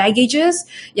those baggages.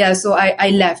 Yeah, so I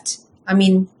left. I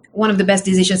mean, one of the best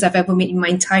decisions I've ever made in my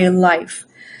entire life.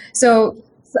 So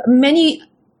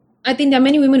I think there are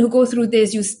many women who go through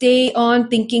this. You stay on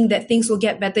thinking that things will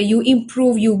get better. You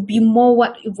improve. You be more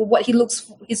what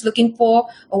he's looking for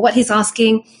or what he's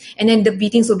asking, and then the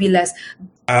beatings will be less.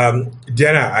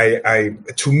 Diana, I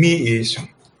to me is,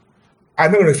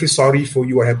 I'm not going to feel sorry for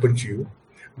you what happened to you,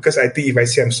 because I think if I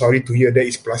say I'm sorry to hear that,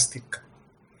 it's plastic.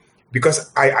 Because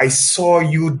I saw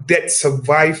you that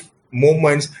survive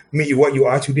moments make you what you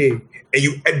are today, and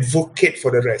you advocate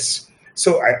for the rest.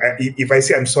 So if I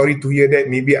say I'm sorry to hear that,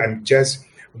 maybe I'm just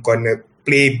gonna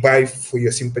play by for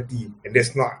your sympathy, and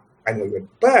that's not, I know you.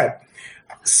 But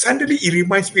suddenly it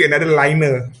reminds me another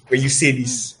liner when you say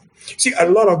this. See, a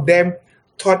lot of them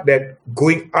thought that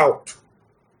going out,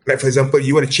 like for example,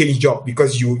 you want to change job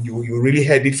because you really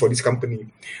had it for this company,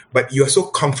 but you're so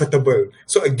comfortable.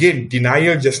 So again,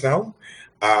 denial just now,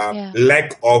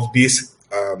 lack of this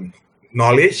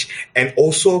knowledge, and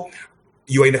also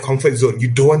you are in a comfort zone. You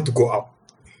don't want to go out,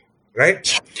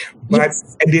 right? But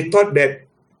and they thought that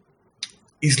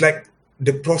it's like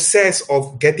the process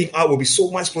of getting out will be so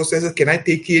much process. Can I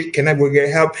take it? Can I go get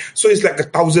help? So it's like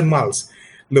 1,000 miles.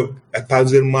 Look,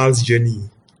 1,000 miles journey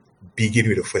begin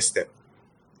with the first step.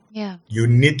 Yeah. You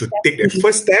need to take the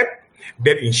first step,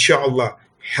 then inshallah,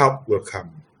 help will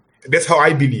come. That's how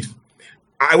I believe.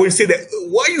 I would say that,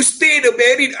 why you stay in the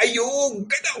married? Ayo,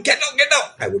 get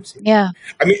out. I would say. Yeah.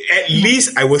 I mean, at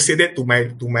least I will say that to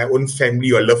my own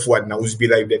family or loved one.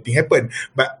 Na'uzubillah, if that thing happen.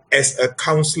 But as a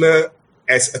counselor,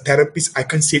 as a therapist, I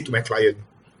can't say it to my client.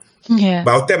 Yeah.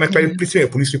 But I'll tell my client, please make a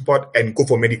police report and go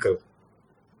for medical.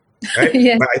 Right?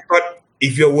 Yes. But I thought,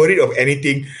 if you're worried of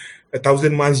anything,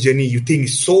 1,000 miles journey, you think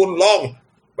is so long.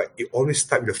 But it always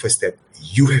starts with the first step.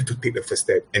 You have to take the first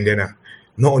step. And then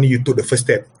not only you took the first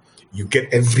step, you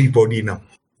get everybody now.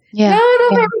 Yeah. No,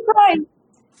 every time.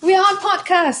 We are on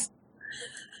podcast.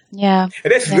 Yeah.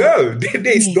 And that's real.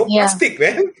 There is no plastic,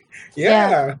 man.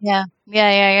 Yeah.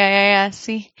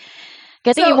 See,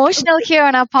 getting emotional here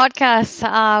on our podcast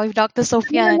with Dr.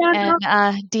 Sophian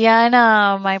and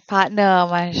Diana, my partner,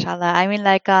 mashallah. I mean,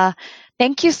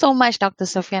 thank you so much, Dr.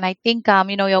 Sophian. I think,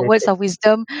 your words of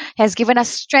wisdom has given us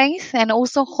strength and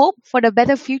also hope for the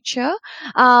better future.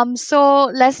 So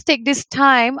let's take this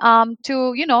time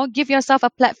to, give yourself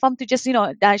a platform to just,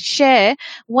 share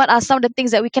what are some of the things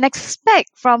that we can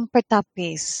expect from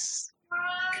Pertapis.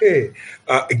 Okay.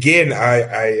 Again,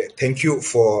 I thank you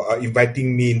for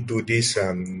inviting me into this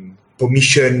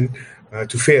permission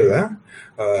to fail.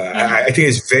 I think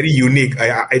it's very unique.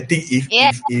 I think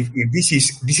if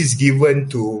this is given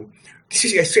to, this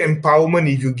is actually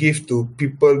empowerment if you give to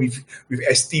people with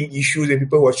esteem issues and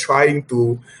people who are trying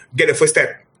to get the first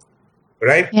step,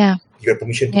 right? Yeah. You got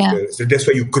permission to fail. So that's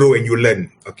why you grow and you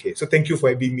learn. Okay. So thank you for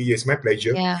having me. It's my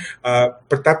pleasure. Yeah.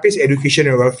 Pertapis Education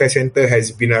and Welfare Center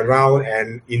has been around,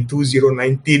 and in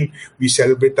 2019 we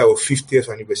celebrate our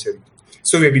 50th anniversary.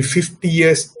 So we have been 50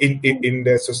 years in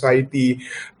the society,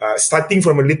 starting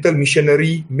from a little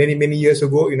missionary many years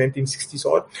ago in 1960s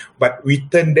odd, but we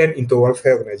turned them into a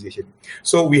welfare organization.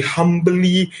 So we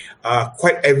humbly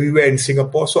quite everywhere in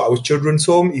Singapore. So our children's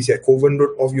home is at Kovan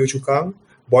Road off Yio Chu Kang.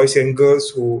 Boys and girls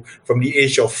who from the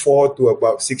age of 4 to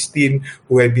about 16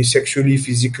 who have been sexually,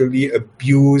 physically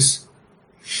abused,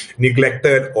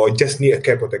 neglected, or just need a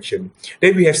care protection.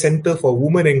 Then we have Center for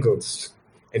Women and Girls.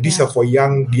 And these are for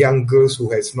young girls who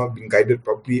has not been guided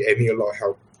properly and need a lot of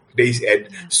help. There is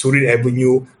at Surin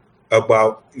Avenue,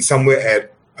 about somewhere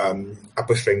at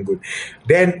Upper Serangoon.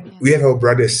 Then we have our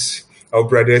brothers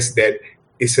that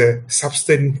is a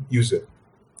substance user,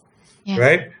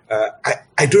 right?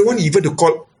 I don't want even to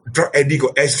call drug addict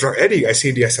or ex-drug addict. I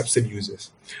say they are substance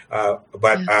users.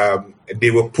 But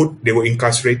they were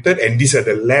incarcerated, and these are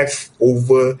the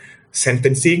leftover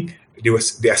sentencing. They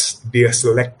are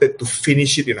selected to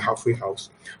finish it in a halfway house.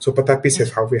 So Pertapis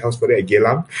has halfway house for that at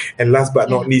Geylang. And last but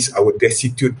not least, our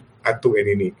destitute Atuk and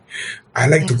Nenek. I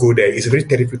like to go there. It's very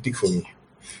therapeutic for me.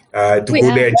 To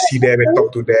go there and see them and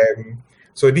talk to them.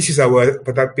 So this is our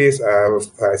Pertapis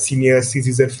Senior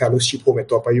Citizen Fellowship Home at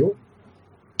Tua Payoh.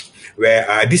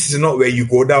 where this is not where you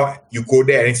go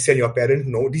there and send your parents.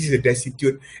 No, this is a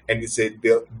destitute, and it's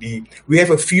we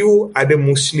have a few other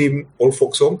Muslim old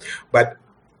folks home, but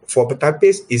for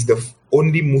Pertapis is the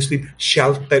only Muslim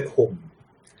sheltered home.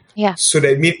 Yeah. So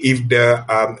that means if the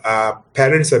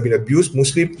parents have been abused,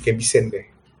 Muslim can be sent there.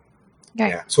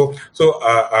 Right. Yeah. So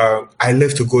I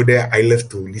love to go there. I love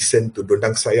to listen to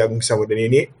Dondang Sayang sama the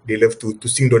nenek. They love to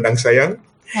sing Dondang Sayang.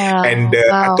 And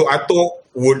atuk-atuk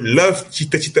would love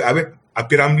cerita-cerita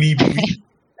Api Ramli movie.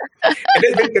 And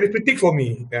that's very therapeutic for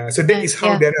me. So that is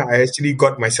how then I actually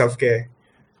got my self-care.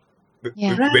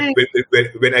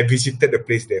 When I visited the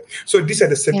place there. So these are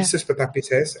the services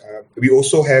Pertapis has. We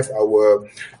also have our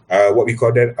what we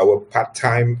call that, our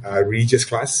part-time religious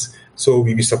class. So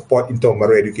we support into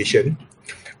moral education.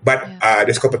 But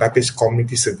that's called Pertapis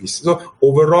Community Service. So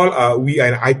overall, we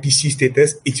are an IPC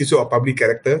status, Institute of Public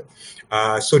Character.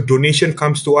 So donation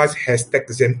comes to us, has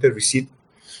tax-exempted receipt.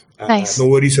 Nice. No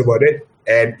worries about it.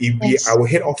 And our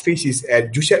head office is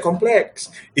at Jushat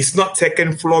Complex. It's not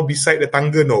second floor beside the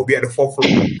tangga, no. We are at the fourth floor.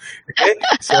 Okay?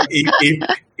 So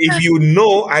if you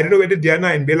know, I don't know whether Diana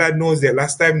and Bella knows that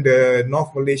last time the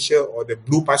North Malaysia or the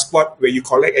blue passport where you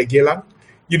collect at Geylang,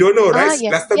 you don't know, right?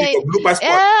 Last time we got blue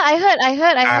passport. Yeah, I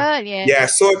heard. Yeah,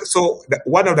 so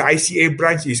one of the ICA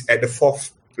branch is at the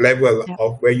fourth level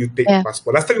of where you take the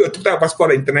passport. Last time we took that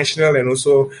passport international and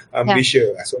also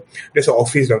Malaysia. So there's an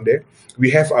office down there. We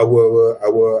have our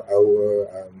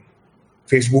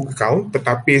Facebook account,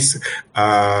 Pertapis,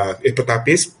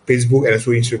 Facebook and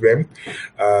also Instagram.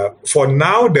 For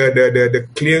now, the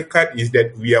clear cut is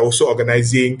that we are also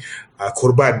organizing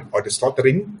korban or the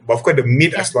slaughtering. But of course, the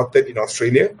meat are slaughtered in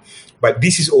Australia. But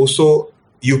this is also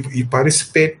you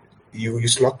participate. You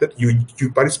slaughtered. You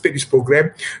participate in this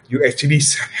program. You actually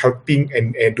helping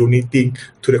and donating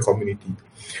to the community.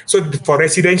 So for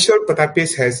residential,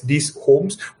 Pertapis has these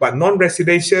homes, but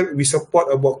non-residential, we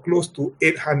support about close to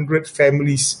 800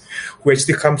 families who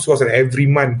actually come to us every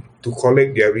month to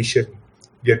collect their ration,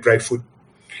 their dry food.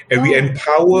 And we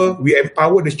empower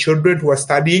the children who are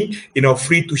studying in our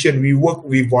free tuition. We work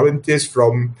with volunteers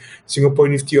from Singapore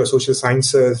University of Social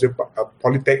Sciences,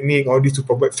 Polytechnic, all these to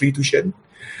provide free tuition.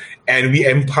 And we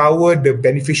empower the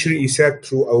beneficiary itself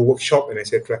through our workshop and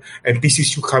etc. And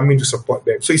PCSU come in to support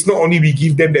them. So it's not only we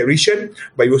give them that ration,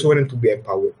 but we also want them to be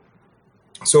empowered.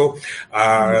 So,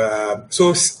 like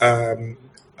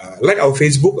our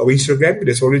Facebook, our Instagram,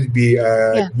 there's always be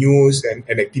news and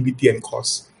activity and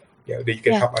course that you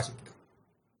can help us.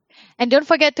 And don't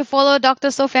forget to follow Dr.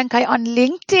 Sophian Kayat on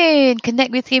LinkedIn.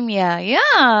 Connect with him,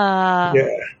 yeah.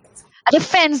 The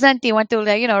fans nanti want to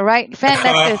write fan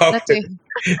letters.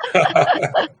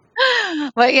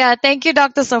 But thank you,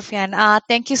 Dr. Sophian.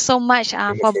 Thank you so much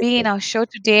for being in our show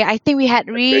today. I think we had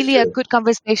really a good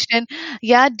conversation.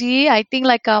 Yeah, Dee. I think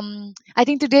I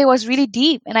think today was really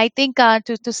deep, and I think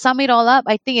to sum it all up,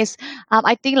 I think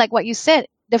like what you said.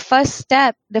 The first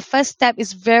step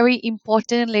is very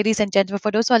important, ladies and gentlemen.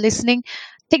 For those who are listening,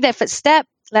 take that first step.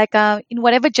 Like in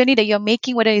whatever journey that you're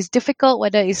making, whether it's difficult,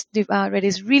 whether it's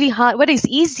really hard, whether it's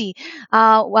easy.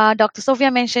 Dr.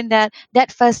 Sophian mentioned that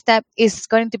first step is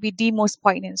going to be the most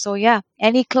poignant. So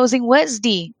any closing words,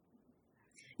 Dee?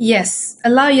 Yes,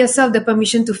 allow yourself the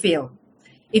permission to fail.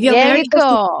 If you're married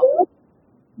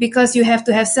because you have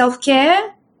to have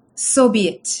self-care, so be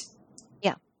it.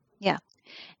 Yeah.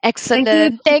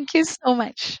 Excellent. Thank you so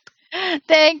much.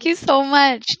 Thank you so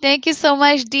much. Thank you so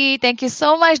much, Dee. Thank you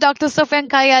so much, Dr. Sophian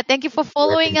Kayat. Thank you for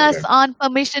following us on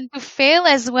Permission to Fail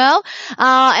as well.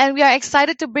 And we are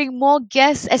excited to bring more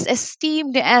guests as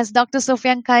esteemed as Dr.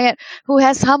 Sophian Kayat, who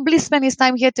has humbly spent his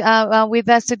time here with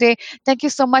us today. Thank you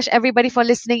so much, everybody, for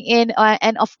listening in.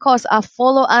 And of course,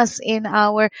 follow us in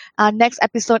our next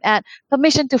episode at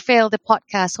Permission to Fail, the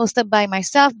podcast, hosted by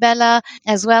myself, Bella,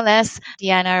 as well as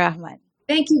Diana Rahman.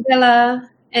 Thank you, Bella.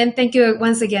 And thank you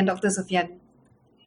once again, Dr. Sophian.